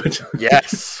Bigfoot.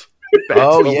 Yes.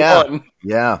 Oh the yeah, one.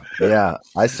 yeah.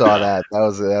 I saw that. That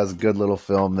was a good little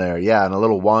film there. Yeah, and a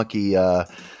little wonky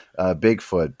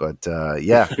Bigfoot, but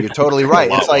yeah, you're totally right.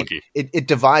 A lot It's like wonky. it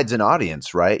divides an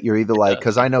audience, right? You're either like,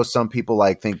 because I know some people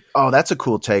like think, oh, that's a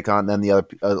cool take on. Then the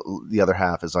other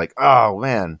half is like, oh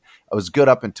man, I was good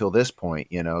up until this point,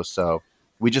 you know. So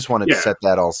we just wanted to Yeah. set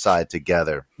that all side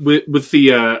together. With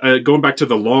the going back to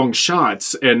the long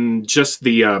shots and just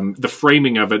the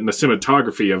framing of it and the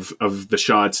cinematography of the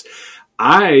shots,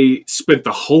 I spent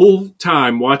the whole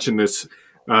time watching this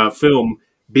film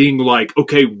being like,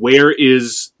 okay, where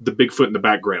is the Bigfoot in the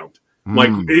background?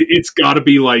 Like it's got to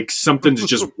be like something's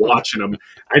just watching them,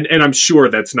 and I'm sure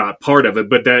that's not part of it.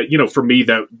 But that, you know, for me,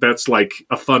 that's like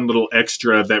a fun little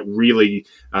extra that really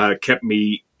kept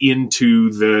me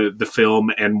into the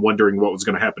film and wondering what was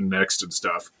going to happen next and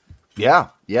stuff. Yeah.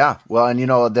 Well, and you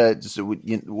know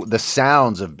the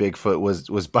sounds of Bigfoot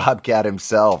was Bobcat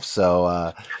himself,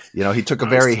 so you know he took a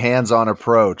very hands-on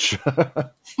approach.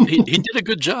 He did a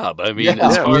good job. I mean, Yeah.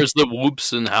 as far as the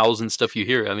whoops and howls and stuff you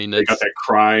hear, I mean, They got that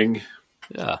crying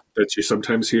yeah. that you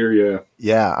sometimes hear. Yeah,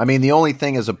 Yeah, I mean the only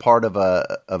thing as a part of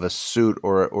a suit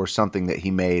or something that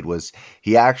he made was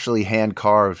he actually hand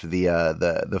carved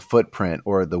the footprint,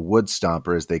 or the wood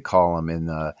stomper as they call him in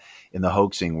the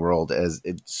hoaxing world.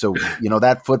 So you know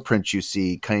that footprint you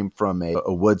see came from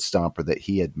a wood stomper that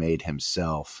he had made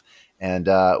himself. And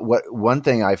one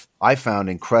thing I found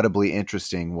incredibly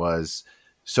interesting was,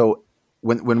 so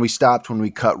when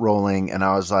we cut rolling, and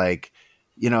I was like,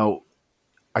 you know,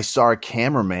 I saw a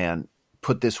cameraman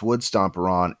put this wood stomper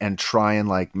on and try and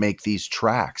like make these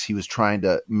tracks. He was trying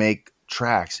to make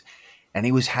tracks, and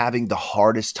he was having the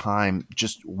hardest time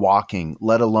just walking,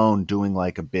 let alone doing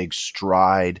like a big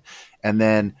stride. And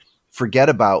then forget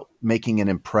about making an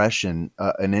impression,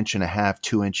 an inch and a half,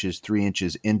 2 inches, 3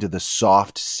 inches into the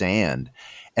soft sand.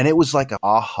 And it was like an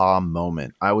aha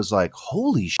moment. I was like,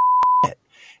 holy shit.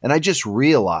 And I just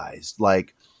realized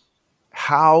like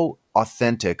how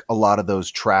authentic a lot of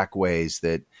those trackways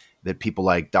that people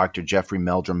like Dr. Jeffrey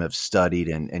Meldrum have studied,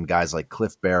 and guys like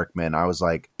Cliff Barrickman. I was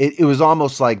like, it was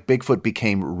almost like Bigfoot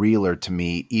became realer to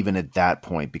me even at that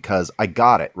point, because I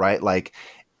got it, right? Like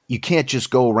you can't just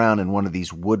go around in one of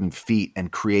these wooden feet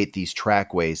and create these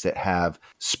trackways that have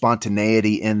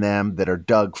spontaneity in them, that are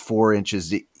dug 4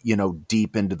 inches, you know,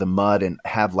 deep into the mud, and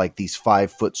have like these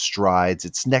 5-foot strides.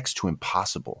 It's next to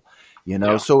impossible, you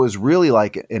know? Yeah. So it was really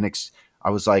like I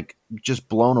was like just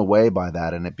blown away by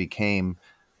that. And it became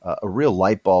a real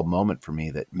light bulb moment for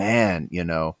me that, man, you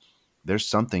know, there's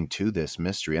something to this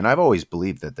mystery. And I've always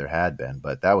believed that there had been,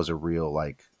 but that was a real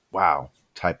like, wow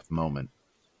type of moment.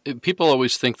 People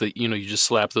always think that, you know, you just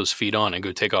slap those feet on and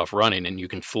go take off running and you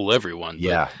can fool everyone. But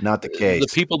Yeah, not the case.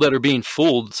 the people that are being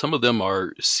fooled, some of them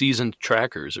are seasoned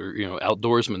trackers, or, you know,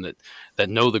 outdoorsmen that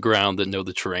know the ground, that know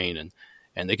the terrain,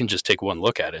 and they can just take one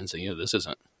look at it and say, you know, this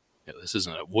isn't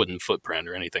a wooden footprint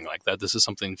or anything like that. This is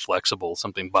something flexible,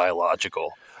 something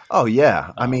biological. Oh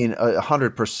yeah, I mean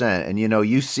 100%. And you know,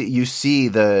 you see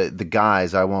the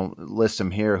guys, I won't list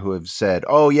them here, who have said,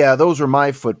 "Oh yeah, those were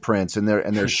my footprints," and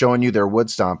they're showing you their wood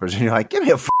stompers, and you're like, "Give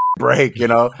me a break," you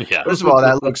know. Yeah. First of all,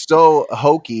 that looks so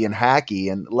hokey and hacky,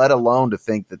 and let alone to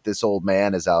think that this old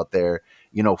man is out there,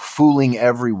 you know, fooling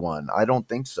everyone. I don't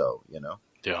think so, you know.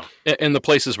 Yeah. And the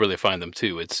places where they find them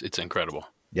too, it's incredible.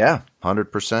 Yeah,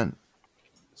 100%.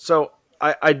 So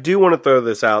I do want to throw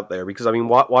this out there, because I mean,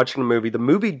 watching the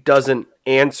movie doesn't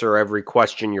answer every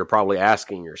question you're probably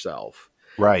asking yourself.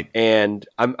 Right. And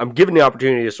I'm given the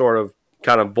opportunity to sort of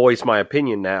kind of voice my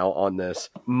opinion now on this.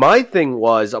 My thing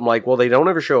was, I'm like, well, they don't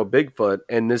ever show a Bigfoot,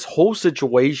 and this whole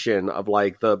situation of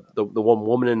like the one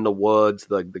woman in the woods,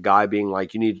 the guy being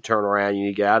like, you need to turn around, you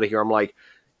need to get out of here. I'm like,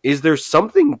 is there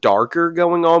something darker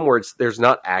going on where there's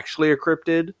not actually a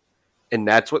cryptid, and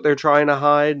that's what they're trying to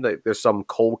hide? Like there's some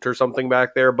cult or something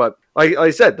back there. But like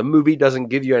I said, the movie doesn't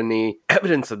give you any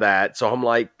evidence of that. So I'm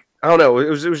like, I don't know. It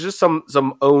was just some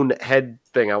own head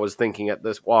thing I was thinking at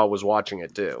this while I was watching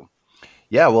it too.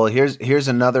 Yeah, well, here's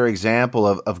another example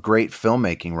of great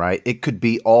filmmaking, right? It could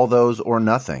be all those or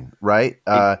nothing, right?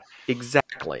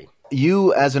 Exactly.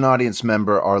 You as an audience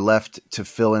member are left to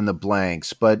fill in the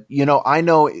blanks. But, you know, I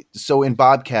know, so in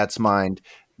Bobcat's mind,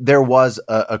 there was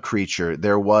a creature,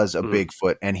 there was a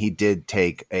Bigfoot, and he did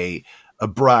take a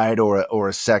bride or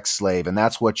a sex slave. And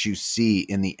that's what you see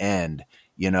in the end,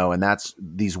 you know, and that's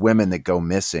these women that go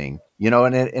missing, you know,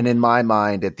 and in my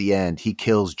mind at the end, he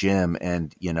kills Jim,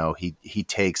 and, you know, he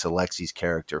takes Alexi's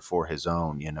character for his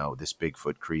own, you know, this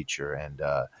Bigfoot creature.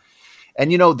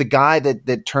 And, you know, the guy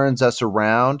that turns us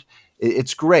around,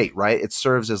 it's great, right? It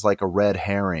serves as like a red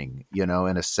herring, you know,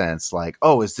 in a sense, like,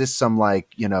 oh, is this some like,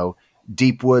 you know,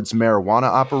 deep woods marijuana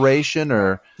operation,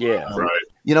 or Yeah. Right.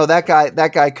 you know, that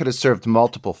guy could have served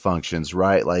multiple functions,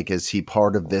 right? Like, is he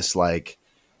part of this, like,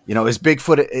 you know, is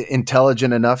Bigfoot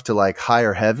intelligent enough to like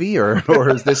hire heavy, or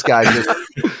is this guy just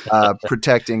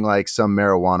protecting like some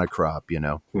marijuana crop, you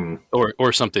know,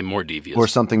 or something more devious, or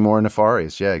something more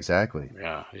nefarious? Yeah, exactly.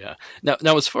 Yeah.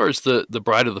 Now, as far as the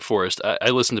Bride of the Forest,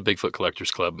 I listen to Bigfoot Collectors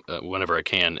Club whenever I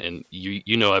can, and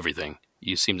you know everything.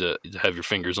 You seem to have your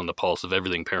fingers on the pulse of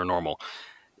everything paranormal.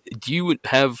 Do you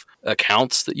have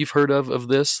accounts that you've heard of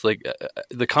this? Like,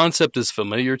 the concept is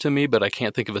familiar to me, but I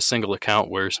can't think of a single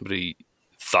account where somebody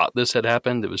thought this had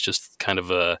happened. It was just kind of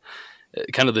the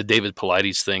David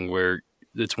Paulides thing, where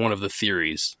it's one of the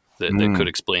theories that could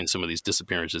explain some of these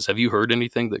disappearances. Have you heard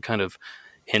anything that kind of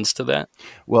hints to that?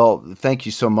 Well, thank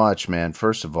you so much, man,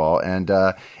 first of all. And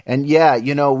yeah,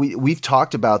 you know, we've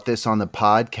talked about this on the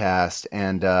podcast,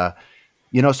 and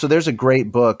you know, so there's a great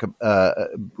book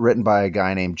written by a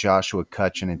guy named Joshua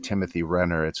Cutchin and Timothy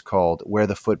Renner. It's called Where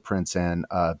the Footprints End,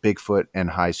 Bigfoot and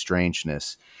High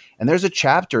Strangeness. And there's a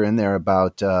chapter in there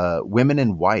about women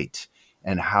in white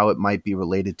and how it might be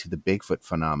related to the Bigfoot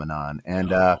phenomenon.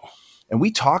 And and we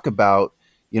talk about,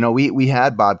 you know, we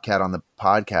had Bobcat on the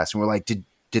podcast, and we're like,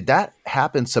 did that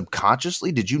happen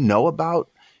subconsciously? Did you know about,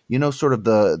 you know, sort of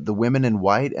the women in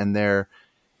white and their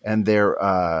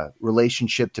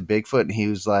relationship to Bigfoot? And he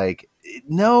was like,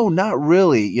 no, not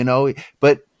really, you know.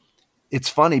 But it's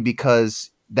funny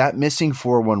because that missing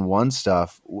 411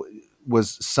 stuff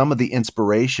was some of the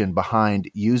inspiration behind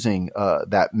using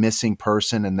that missing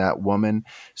person and that woman.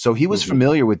 So he was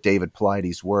familiar with David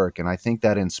Paulides' work, and I think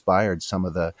that inspired some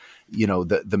of the, you know,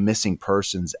 the missing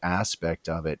persons aspect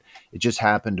of it. It just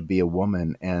happened to be a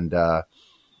woman, and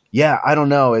yeah, I don't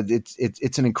know.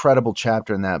 It's an incredible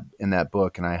chapter in that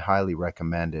book, and I highly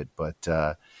recommend it.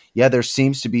 But yeah, there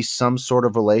seems to be some sort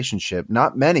of relationship.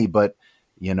 Not many, but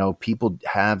you know, people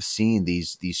have seen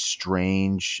these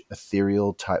strange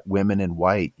ethereal type women in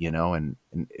white, you know, and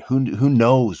who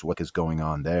knows what is going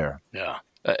on there. Yeah.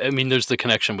 I mean, there's the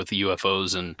connection with the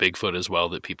UFOs and Bigfoot as well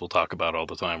that people talk about all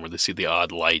the time, where they see the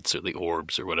odd lights or the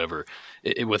orbs or whatever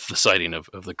with the sighting of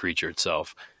the creature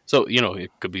itself. So, you know, it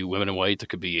could be women in white, it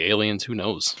could be aliens, who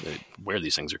knows where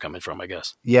these things are coming from, I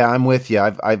guess. Yeah, I'm with you.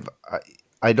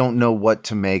 I don't know what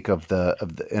to make of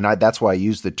that's why I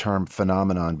use the term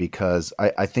phenomenon, because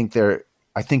I think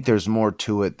there's more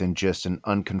to it than just an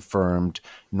unconfirmed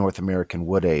North American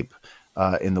wood ape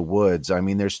in the woods. I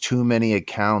mean, there's too many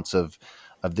accounts of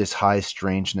this high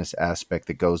strangeness aspect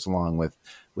that goes along with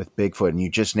Bigfoot, and you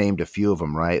just named a few of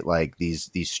them, right? Like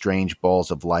these strange balls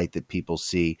of light that people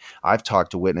see. I've talked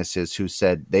to witnesses who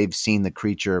said they've seen the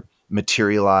creature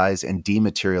materialize and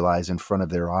dematerialize in front of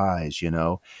their eyes, you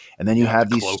know. And then you have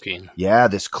these cloaking. Yeah,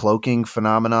 this cloaking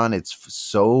phenomenon. It's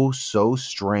so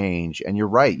strange. And you're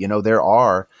right, you know, there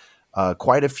are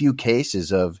quite a few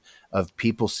cases of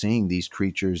people seeing these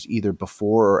creatures either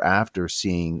before or after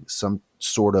seeing some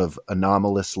sort of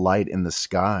anomalous light in the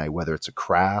sky, whether it's a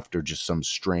craft or just some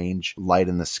strange light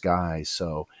in the sky.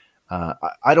 So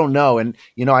I don't know. And,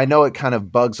 you know, I know it kind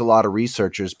of bugs a lot of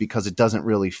researchers because it doesn't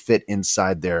really fit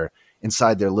inside their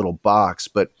little box.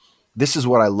 But this is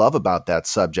what I love about that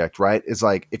subject, right? It's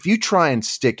like, if you try and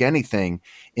stick anything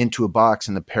into a box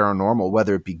in the paranormal,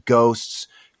 whether it be ghosts,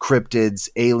 cryptids,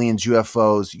 aliens,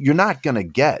 UFOs, you're not going to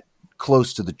get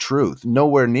close to the truth,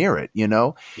 nowhere near it, you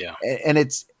know? Yeah. And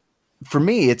it's, for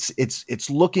me, it's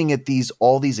looking at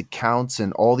all these accounts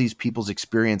and all these people's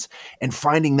experience and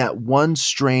finding that one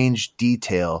strange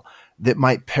detail that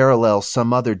might parallel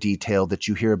some other detail that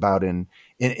you hear about in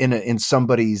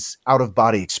somebody's out of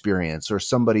body experience or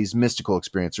somebody's mystical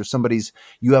experience or somebody's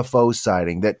UFO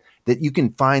sighting, that you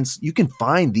can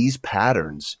find these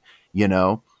patterns, you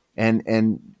know.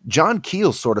 And John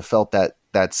Keel sort of felt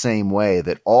that same way,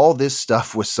 that all this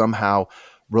stuff was somehow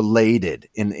related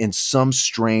in some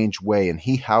strange way, and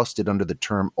he housed it under the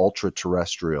term ultra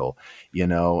terrestrial, you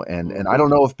know. And I don't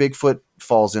know if Bigfoot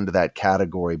falls into that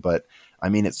category, but I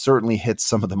mean, it certainly hits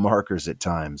some of the markers at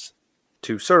times.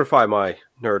 To certify my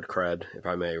nerd cred, if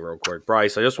I may, real quick,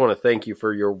 Bryce, I just want to thank you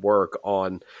for your work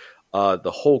on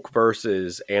the Hulk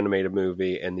versus animated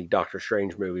movie and the Doctor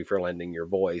Strange movie for lending your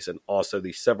voice, and also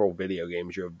the several video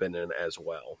games you have been in as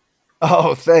well.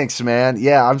 Oh, thanks, man.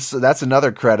 Yeah, that's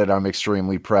another credit I'm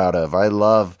extremely proud of. I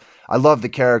love the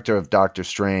character of Doctor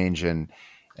Strange and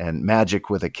Magic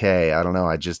with a K. I don't know.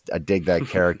 I dig that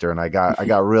character, and I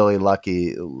got really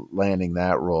lucky landing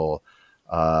that role.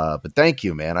 But thank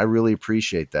you, man. I really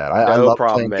appreciate that. I love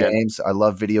playing games. I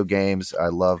love video games. I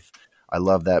love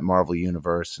that Marvel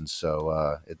universe, and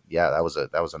so that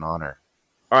was an honor.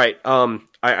 All right.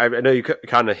 I know you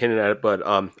kind of hinted at it, but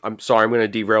I'm sorry. I'm going to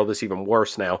derail this even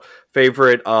worse now.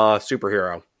 Favorite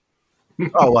superhero?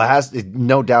 Oh, well,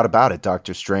 no doubt about it,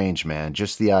 Doctor Strange, man.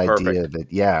 Just the idea Perfect. that,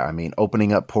 yeah, I mean,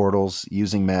 opening up portals,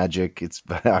 using magic.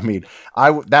 I mean,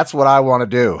 that's what I want to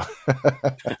do.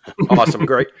 Awesome.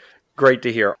 Great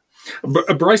to hear.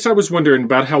 Bryce, I was wondering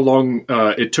about how long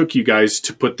it took you guys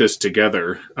to put this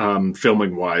together,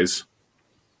 filming wise.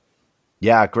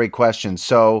 Yeah, great question.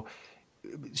 So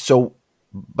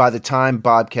by the time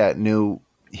Bobcat knew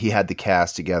he had the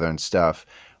cast together and stuff,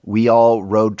 we all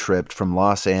road tripped from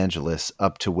Los Angeles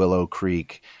up to Willow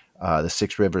Creek, the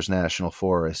Six Rivers National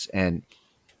Forest, and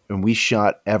we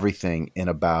shot everything in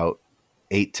about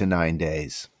 8 to 9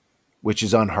 days, which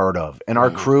is unheard of. And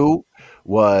our crew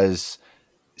was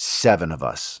 7 of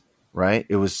us, right?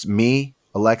 It was me,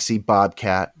 Alexi,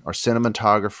 Bobcat, our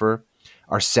cinematographer,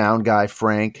 our sound guy,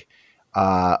 Frank,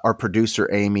 our producer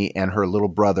Amy, and her little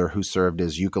brother who served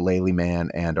as ukulele man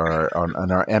and our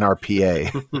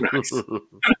PA. Nice.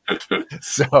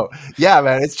 So yeah,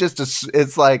 man,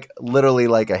 it's like literally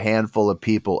like a handful of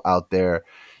people out there,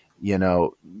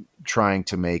 trying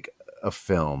to make a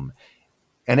film.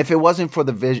 And if it wasn't for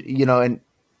the vision, and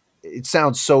it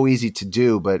sounds so easy to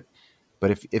do, but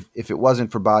if it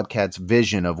wasn't for Bobcat's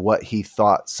vision of what he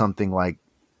thought something like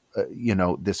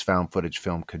this found footage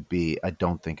film could be, I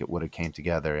don't think it would have came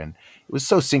together. And it was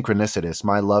so synchronicitous,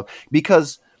 my love,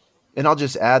 because, and I'll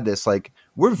just add this, like,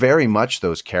 we're very much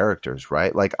those characters,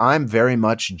 right? Like, I'm very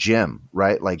much Jim,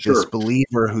 right? Like Sure. This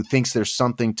believer who thinks there's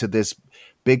something to this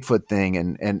Bigfoot thing,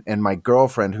 and my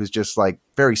girlfriend who's just like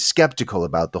very skeptical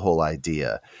about the whole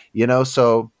idea,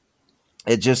 so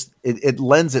it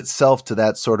lends itself to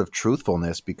that sort of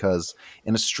truthfulness, because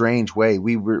in a strange way,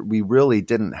 we really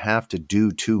didn't have to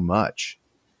do too much.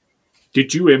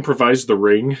 Did you improvise the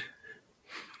ring?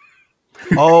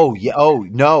 Oh yeah. Oh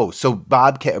no. So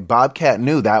Bobcat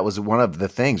knew that was one of the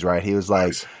things, right? He was like,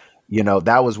 Nice.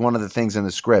 That was one of the things in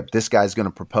the script. This guy's going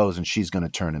to propose and she's going to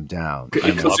turn him down.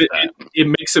 Because it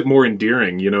makes it more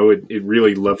endearing, it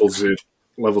really levels it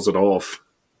off.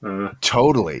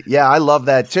 Totally. Yeah, I love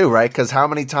that too, right? Because how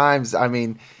many times, I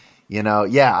mean,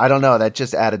 I don't know. That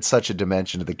just added such a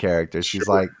dimension to the character. She's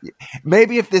like,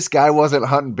 maybe if this guy wasn't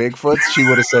hunting Bigfoots, she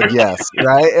would have said yes,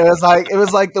 right? It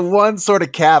was like the one sort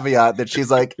of caveat that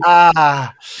she's like,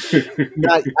 I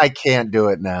can't do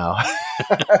it now.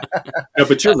 Yeah,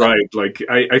 but you're right. Like,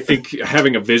 I think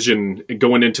having a vision and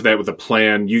going into that with a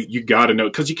plan, you got to know,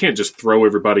 because you can't just throw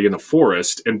everybody in the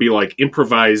forest and be like,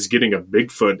 improvise getting a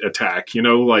Bigfoot attack.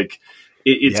 Like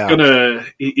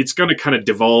it's gonna kind of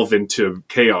devolve into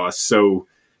chaos. So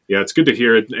yeah, it's good to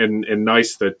hear it, and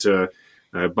nice that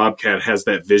Bobcat has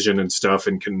that vision and stuff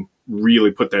and can really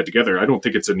put that together. I don't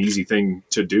think it's an easy thing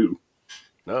to do.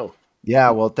 No.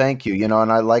 Yeah, well, thank you.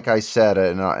 And like I said,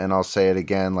 and I'll say it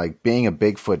again, like being a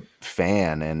Bigfoot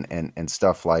fan and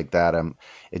stuff like that,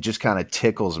 it just kind of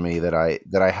tickles me that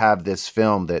I have this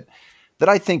film that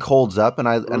I think holds up, and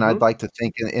I'd like to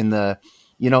think in the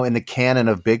in the canon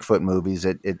of Bigfoot movies,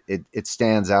 it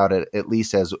stands out at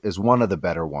least as one of the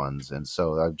better ones, and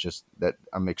so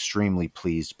I'm extremely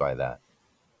pleased by that.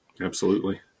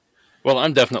 Absolutely. Well,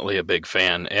 I'm definitely a big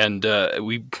fan, and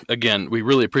we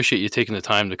really appreciate you taking the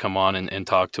time to come on and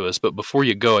talk to us. But before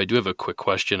you go, I do have a quick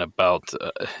question about: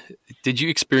 did you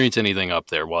experience anything up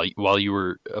there while you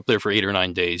were up there for 8 or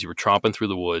 9 days? You were tromping through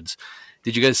the woods.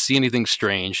 Did you guys see anything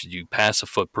strange? Did you pass a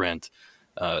footprint,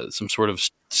 some sort of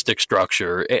stick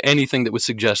structure, anything that would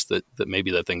suggest that maybe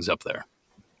that thing's up there?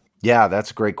 Yeah, that's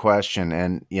a great question,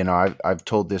 and I've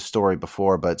told this story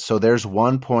before, but so there's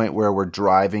one point where we're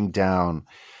driving down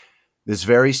this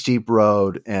very steep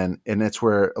road, and it's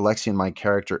where Alexi and my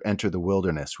character enter the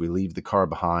wilderness. We leave the car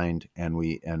behind, and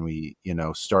we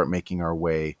start making our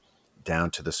way down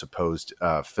to the supposed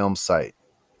film site.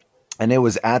 And it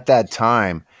was at that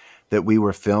time that we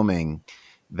were filming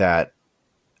that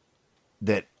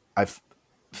I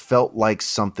felt like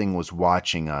something was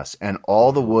watching us, and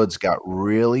all the woods got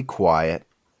really quiet,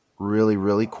 really,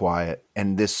 really quiet,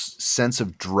 and this sense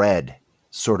of dread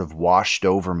sort of washed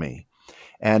over me.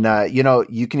 And,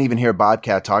 you can even hear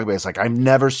Bobcat talk about it. It's like, I've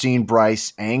never seen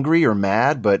Bryce angry or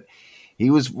mad, but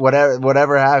he was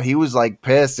whatever happened. He was like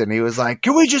pissed, and he was like,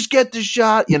 can we just get the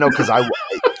shot? Because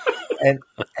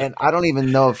and I don't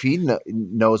even know if he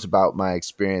knows about my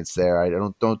experience there. I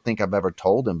don't think I've ever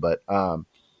told him, but, I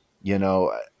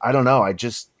don't know.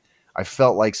 I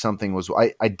felt like something was,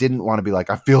 I didn't want to be like,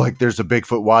 I feel like there's a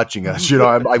Bigfoot watching us.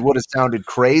 I would have sounded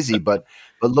crazy, but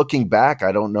looking back,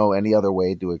 I don't know any other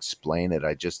way to explain it.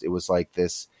 It was like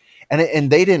this,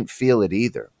 and they didn't feel it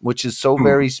either, which is so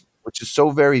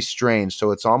very strange.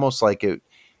 So it's almost like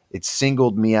it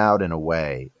singled me out in a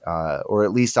way, or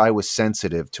at least I was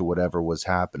sensitive to whatever was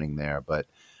happening there. But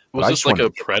was this like a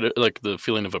predator, like the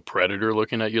feeling of a predator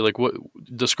looking at you? Like, what?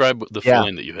 Describe the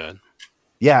feeling that you had.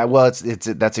 Yeah, well,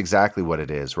 that's exactly what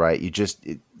it is, right? You just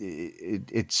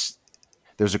it's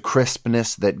there's a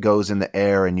crispness that goes in the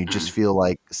air, and you just feel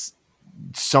like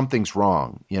something's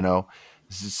wrong.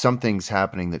 Something's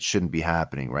happening that shouldn't be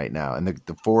happening right now. And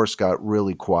the forest got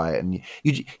really quiet, and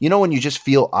you know when you just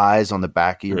feel eyes on the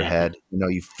back of your head,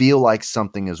 you feel like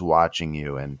something is watching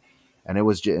you, and it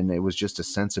was just a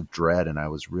sense of dread, and I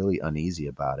was really uneasy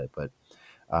about it, but.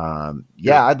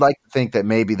 I'd like to think that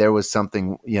maybe there was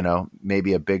something,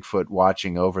 maybe a Bigfoot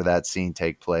watching over that scene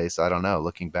take place. I don't know.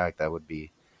 Looking back, that'd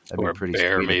be pretty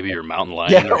bear, sweet. maybe, or mountain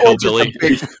lion, or hillbilly.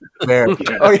 Bear.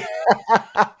 Oh,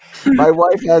 yeah. My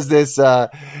wife has this.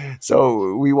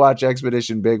 So we watch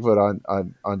Expedition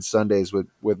Bigfoot on Sundays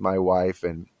with my wife,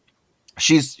 and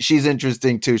she's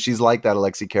interesting too. She's like that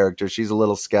Alexi character. She's a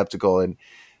little skeptical, and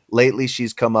lately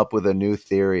she's come up with a new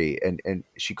theory, and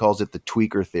she calls it the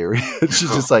tweaker theory. She's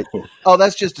just like, oh,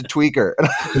 that's just a tweaker.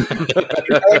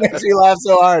 It makes me laugh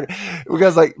so hard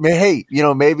because, like, hey,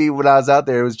 maybe when I was out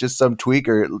there, it was just some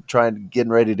tweaker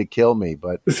getting ready to kill me.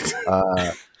 But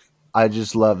I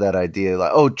just love that idea.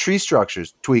 Like, oh, tree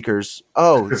structures, tweakers.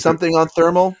 Oh, something on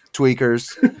thermal, tweakers.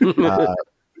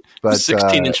 But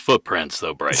 16-inch footprints,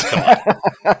 though, Bryce. Come on.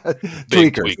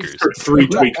 Big tweakers. 3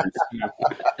 tweakers.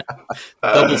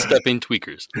 Double-stepping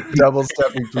tweakers.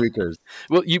 Double-stepping tweakers.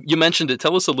 Well, you mentioned it.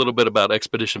 Tell us a little bit about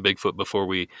Expedition Bigfoot before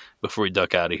we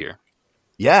duck out of here.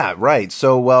 Yeah, right.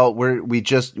 So, well, we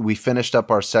finished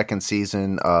up our second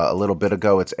season a little bit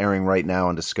ago. It's airing right now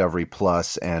on Discovery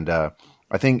Plus, and I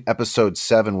think episode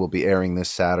 7 will be airing this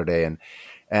Saturday.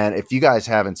 And if you guys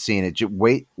haven't seen it, just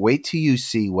wait till you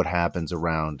see what happens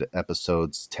around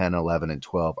episodes 10, 11, and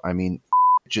 12. I mean,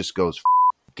 it just goes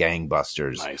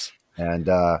gangbusters. Nice. And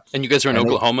you guys are in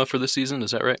Oklahoma for this season,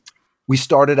 is that right? We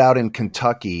started out in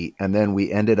Kentucky, and then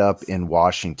we ended up in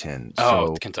Washington.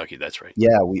 Oh, Kentucky, that's right.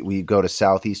 Yeah, we go to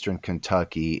southeastern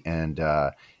Kentucky, and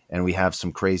we have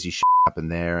some crazy shit happen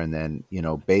there. And then,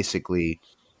 basically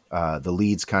the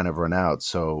leads kind of run out.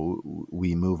 So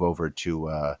we move over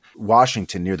to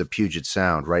Washington near the Puget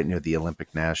Sound, right near the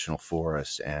Olympic National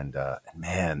Forest. And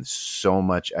man, so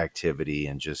much activity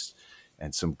and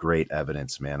some great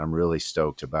evidence, man. I'm really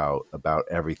stoked about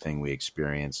everything we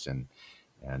experienced. And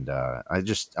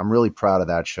I'm really proud of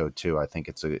that show too. I think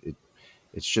it's a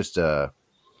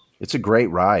great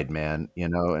ride, man.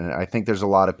 And I think there's a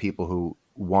lot of people who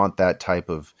want that type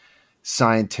of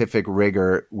scientific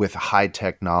rigor with high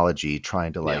technology,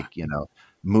 trying to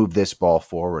move this ball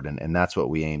forward, and that's what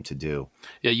we aim to do.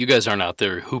 Yeah, you guys aren't out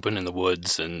there hooping in the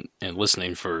woods and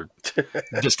listening for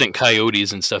distant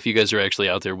coyotes and stuff. You guys are actually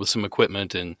out there with some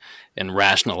equipment and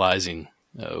rationalizing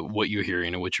what you're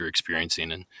hearing and what you're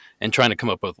experiencing, and trying to come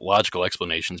up with logical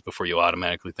explanations before you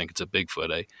automatically think it's a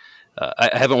Bigfoot.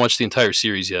 I haven't watched the entire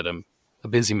series yet. I'm a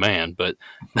busy man, but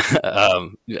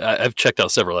I've checked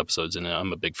out several episodes, and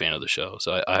I'm a big fan of the show.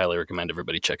 So I highly recommend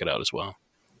everybody check it out as well.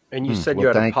 And you said you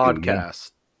had a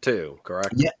podcast too,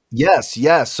 correct? Yeah,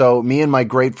 yes. So me and my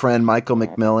great friend Michael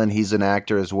McMillan, he's an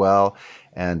actor as well,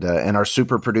 and our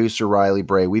super producer Riley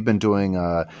Bray, we've been doing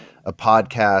a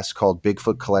podcast called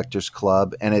Bigfoot Collectors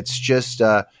Club, and it's just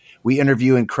we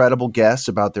interview incredible guests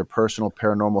about their personal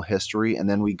paranormal history, and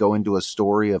then we go into a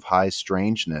story of high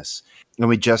strangeness. And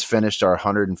we just finished our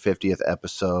 150th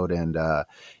episode, and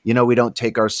we don't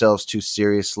take ourselves too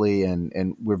seriously,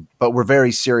 but we're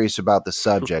very serious about the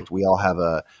subject. We all have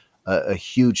a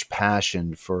huge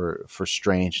passion for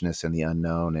strangeness and the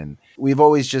unknown, and we've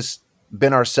always just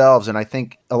been ourselves. And I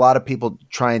think a lot of people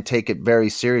try and take it very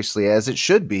seriously, as it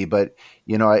should be. But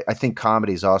I think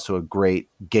comedy is also a great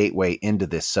gateway into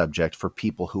this subject for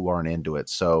people who aren't into it.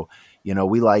 So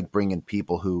we like bringing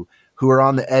people who are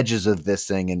on the edges of this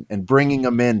thing and bringing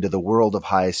them into the world of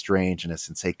high strangeness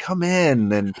and say, come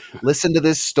in and listen to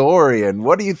this story. And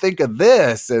what do you think of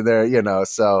this? And there,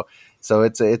 so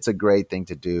it's a great thing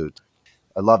to do.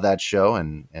 I love that show,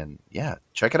 and yeah,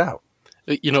 check it out.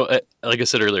 Like I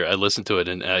said earlier, I listened to it,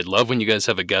 and I love when you guys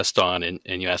have a guest on and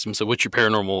you ask them, so what's your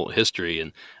paranormal history?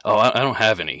 And, I don't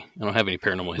have any. I don't have any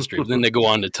paranormal history. But then they go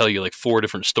on to tell you like 4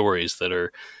 different stories that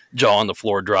are jaw on the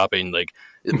floor dropping. Like,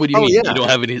 what do you mean you don't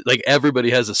have any? Like,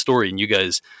 everybody has a story, and you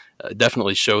guys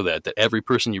definitely show that every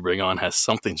person you bring on has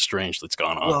something strange that's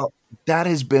gone on. Well, that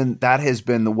has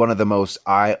been one of the most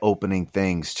eye-opening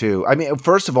things too. I mean,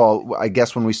 first of all, I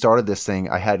guess when we started this thing,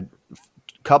 I had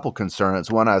couple concerns.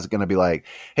 One, I was going to be like,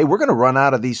 hey, we're going to run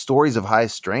out of these stories of high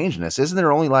strangeness. Isn't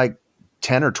there only like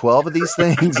 10 or 12 of these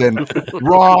things? And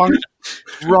wrong.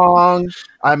 Wrong.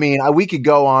 I mean, we could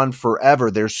go on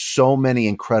forever. There's so many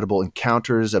incredible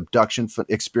encounters, abduction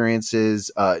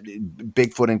experiences,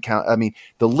 Bigfoot encounter. I mean,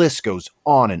 the list goes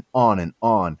on and on and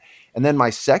on. And then my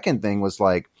second thing was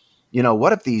like,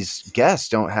 what if these guests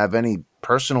don't have any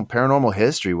personal paranormal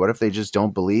history? What if they just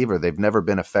don't believe or they've never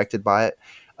been affected by it?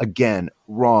 Again,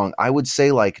 wrong. I would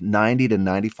say like 90 to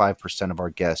 95% of our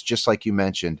guests, just like you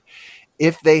mentioned,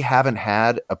 if they haven't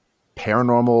had a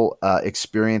paranormal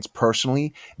experience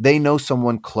personally, they know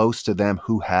someone close to them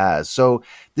who has. So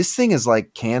this thing is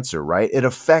like cancer, right? It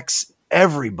affects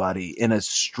everybody in a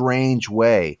strange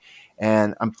way.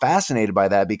 And I'm fascinated by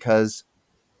that because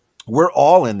we're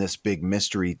all in this big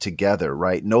mystery together,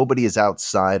 right? Nobody is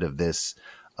outside of this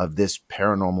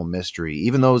paranormal mystery.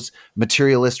 Even those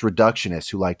materialist reductionists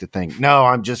who like to think, no,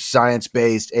 I'm just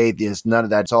science-based atheist, none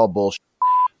of that's all bullshit.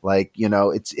 Like,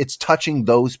 it's touching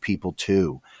those people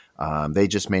too. They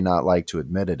just may not like to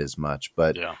admit it as much,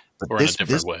 but or in a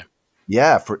different way.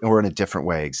 Yeah, or in a different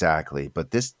way, exactly. But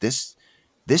this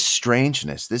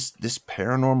strangeness, this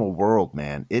paranormal world,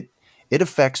 man, it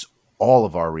affects all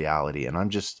of our reality, and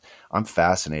I'm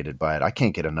fascinated by it. I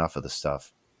can't get enough of the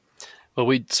stuff. Well,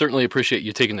 we certainly appreciate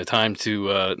you taking the time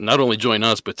to not only join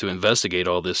us, but to investigate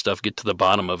all this stuff, get to the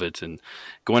bottom of it, and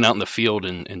going out in the field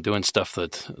and doing stuff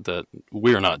that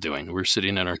we're not doing. We're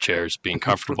sitting in our chairs, being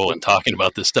comfortable and talking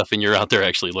about this stuff, and you're out there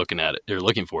actually looking at it. You're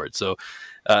looking for it. So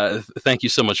thank you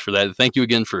so much for that. Thank you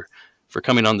again for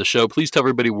coming on the show. Please tell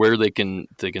everybody where they can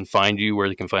find you, where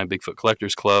they can find Bigfoot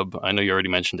Collectors Club. I know you already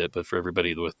mentioned it, but for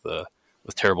everybody with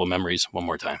terrible memories, one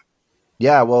more time.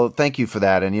 Yeah, well, thank you for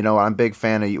that. And, I'm a big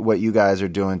fan of what you guys are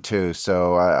doing too.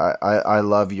 So I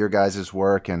love your guys'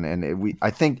 work. And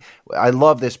I think I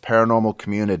love this paranormal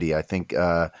community. I think,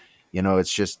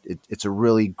 it's just, it's a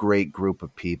really great group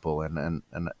of people and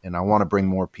I want to bring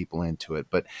more people into it.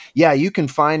 But yeah, you can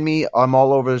find me. I'm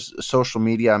all over social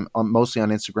media. I'm mostly on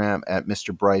Instagram at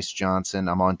Mr. Bryce Johnson.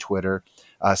 I'm on Twitter.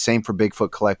 Same for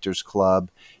Bigfoot Collectors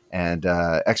Club. And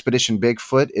Expedition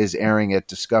Bigfoot is airing at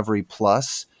Discovery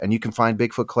Plus, and you can find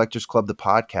Bigfoot Collectors Club, the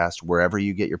podcast, wherever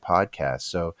you get your podcasts.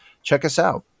 So check us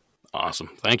out. Awesome.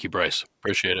 Thank you, Bryce.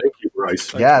 Appreciate it. Thank you,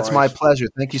 Bryce. Yeah, it's my pleasure.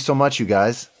 Thank you so much, you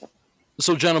guys.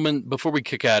 So, gentlemen, before we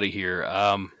kick out of here,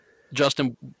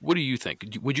 Justin, what do you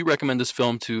think? Would you recommend this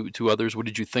film to others? What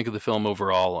did you think of the film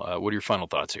overall? What are your final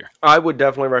thoughts here? I would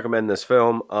definitely recommend this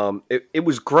film. It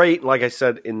was great, like I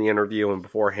said in the interview and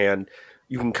beforehand.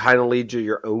 You can kind of lead to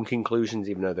your own conclusions,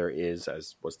 even though there is,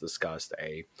 as was discussed,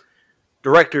 a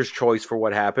director's choice for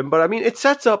what happened. But I mean, it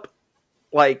sets up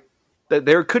like that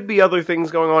there could be other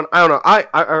things going on. I don't know.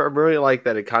 I really like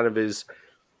that it kind of is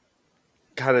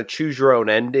kind of choose your own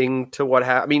ending to what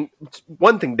happened. I mean,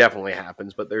 one thing definitely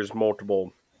happens, but there's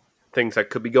multiple things that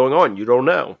could be going on. You don't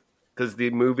know because the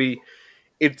movie,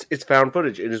 it's found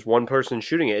footage. It is one person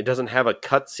shooting it. It doesn't have a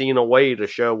cut scene away to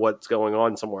show what's going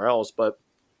on somewhere else, but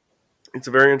it's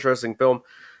a very interesting film,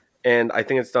 and I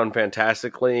think it's done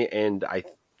fantastically, and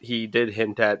he did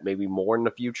hint at maybe more in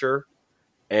the future,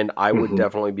 and I would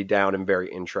definitely be down and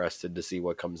very interested to see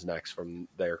what comes next from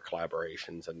their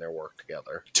collaborations and their work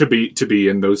together. To be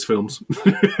in those films.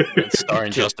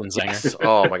 Starring Justin Zanger. Yes.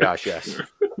 Oh my gosh, yes.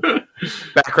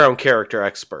 Background character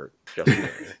expert.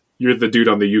 You're the dude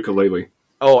on the ukulele.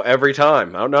 Oh, every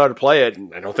time. I don't know how to play it,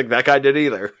 and I don't think that guy did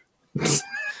either.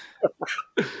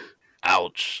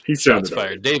 Ouch. He sounded Shots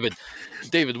fired.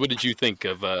 David, what did you think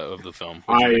of the film?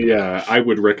 I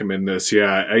would recommend this.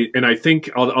 Yeah. I think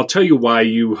I'll tell you why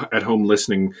you at home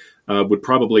listening would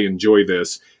probably enjoy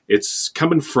this. It's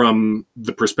coming from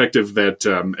the perspective that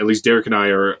at least Derek and I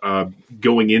are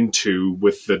going into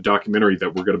with the documentary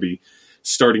that we're going to be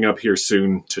starting up here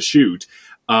soon to shoot.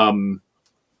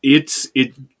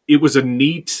 It was a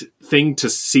neat thing to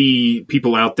see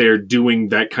people out there doing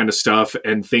that kind of stuff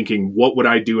and thinking, what would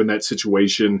I do in that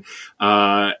situation?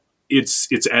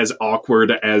 It's as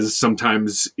awkward as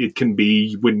sometimes it can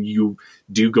be when you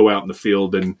do go out in the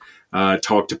field and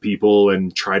talk to people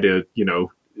and try to,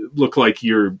 look like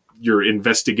you're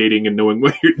investigating and knowing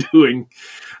what you're doing.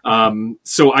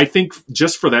 So I think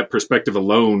just for that perspective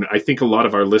alone, I think a lot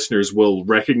of our listeners will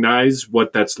recognize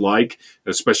what that's like,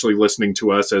 especially listening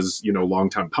to us as,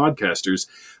 longtime podcasters.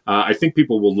 I think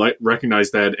people will recognize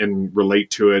that and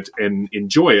relate to it and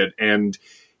enjoy it. And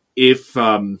if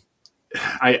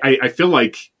I feel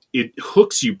like it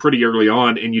hooks you pretty early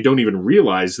on and you don't even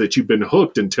realize that you've been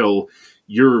hooked until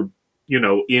you're,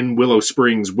 in Willow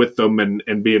Springs with them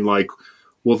and being like,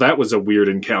 well, that was a weird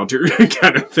encounter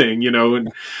kind of thing, and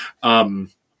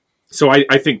so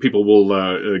I think people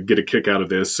will get a kick out of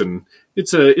this, and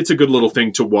it's a good little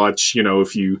thing to watch,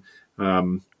 if you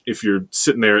if you're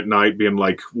sitting there at night being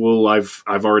like, well, I've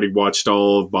already watched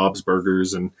all of Bob's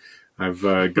Burgers and I've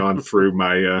gone through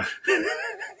my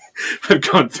I've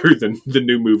gone through the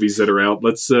new movies that are out.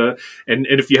 Let's and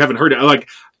if you haven't heard it,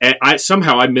 I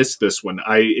somehow I missed this one.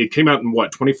 It came out in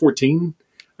what, 2014?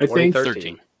 I think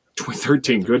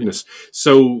 2013. Goodness.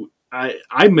 So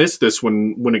I missed this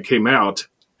one when it came out,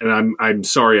 and I'm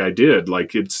sorry I did.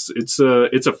 Like it's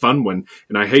a fun one,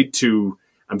 and I hate to.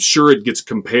 I'm sure it gets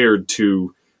compared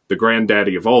to the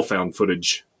granddaddy of all found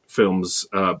footage films,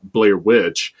 Blair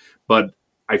Witch, but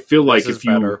I feel like if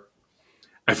you. Better.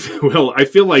 I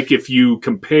feel like if you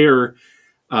compare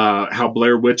how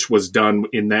Blair Witch was done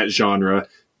in that genre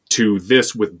to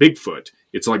this with Bigfoot,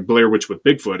 it's like Blair Witch with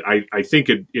Bigfoot. I think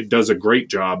it does a great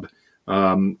job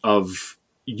of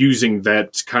using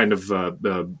that kind of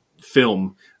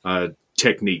film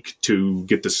technique to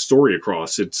get the story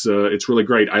across. It's really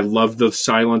great. I love the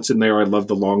silence in there. I love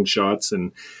the long shots,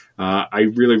 and I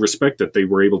really respect that they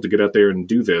were able to get out there and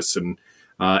do this and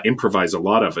improvise a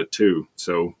lot of it too.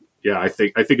 So. Yeah, I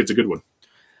think it's a good one.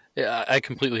 Yeah, I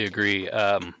completely agree.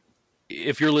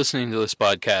 If you're listening to this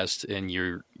podcast and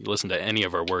you listen to any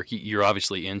of our work, you're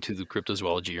obviously into the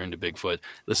cryptozoology, you're into Bigfoot.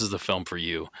 This is the film for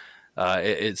you.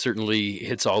 It certainly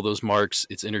hits all those marks.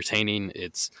 It's entertaining.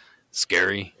 It's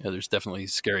scary. There's definitely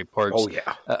scary parts. Oh,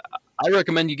 yeah. I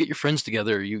recommend you get your friends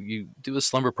together. You do a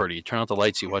slumber party. You turn out the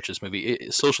lights. You watch this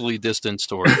movie. Socially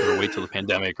distanced or wait till the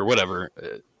pandemic or whatever.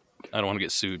 I don't want to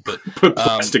get sued, but put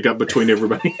plastic up between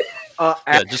everybody.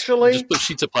 Actually, just put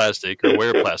sheets of plastic or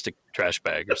wear a plastic trash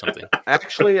bag or something.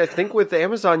 Actually, I think with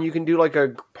Amazon you can do like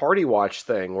a party watch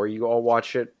thing where you all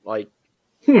watch it, like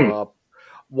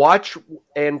watch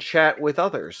and chat with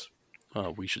others. Oh,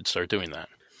 we should start doing that.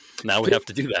 Now we have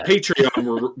to do that.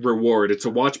 Patreon reward. It's a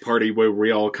watch party where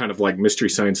we all kind of like Mystery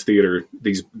Science Theater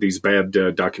these bad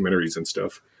documentaries and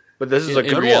stuff. But this is a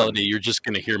good one. In reality, you're just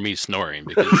going to hear me snoring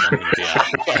because I'm going to be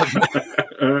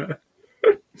out.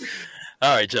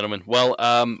 All right, gentlemen. Well,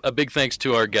 a big thanks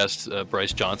to our guest,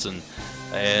 Bryce Johnson.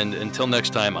 And until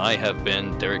next time, I have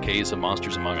been Derek Hayes of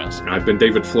Monsters Among Us. I've been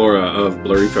David Flora of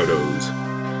Blurry Photos.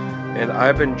 And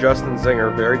I've been Justin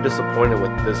Zinger, very disappointed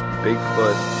with this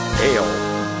Bigfoot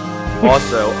ale.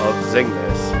 Also of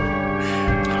Zingness.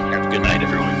 Good night,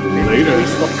 everyone. Later. It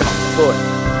tastes like a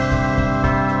foot.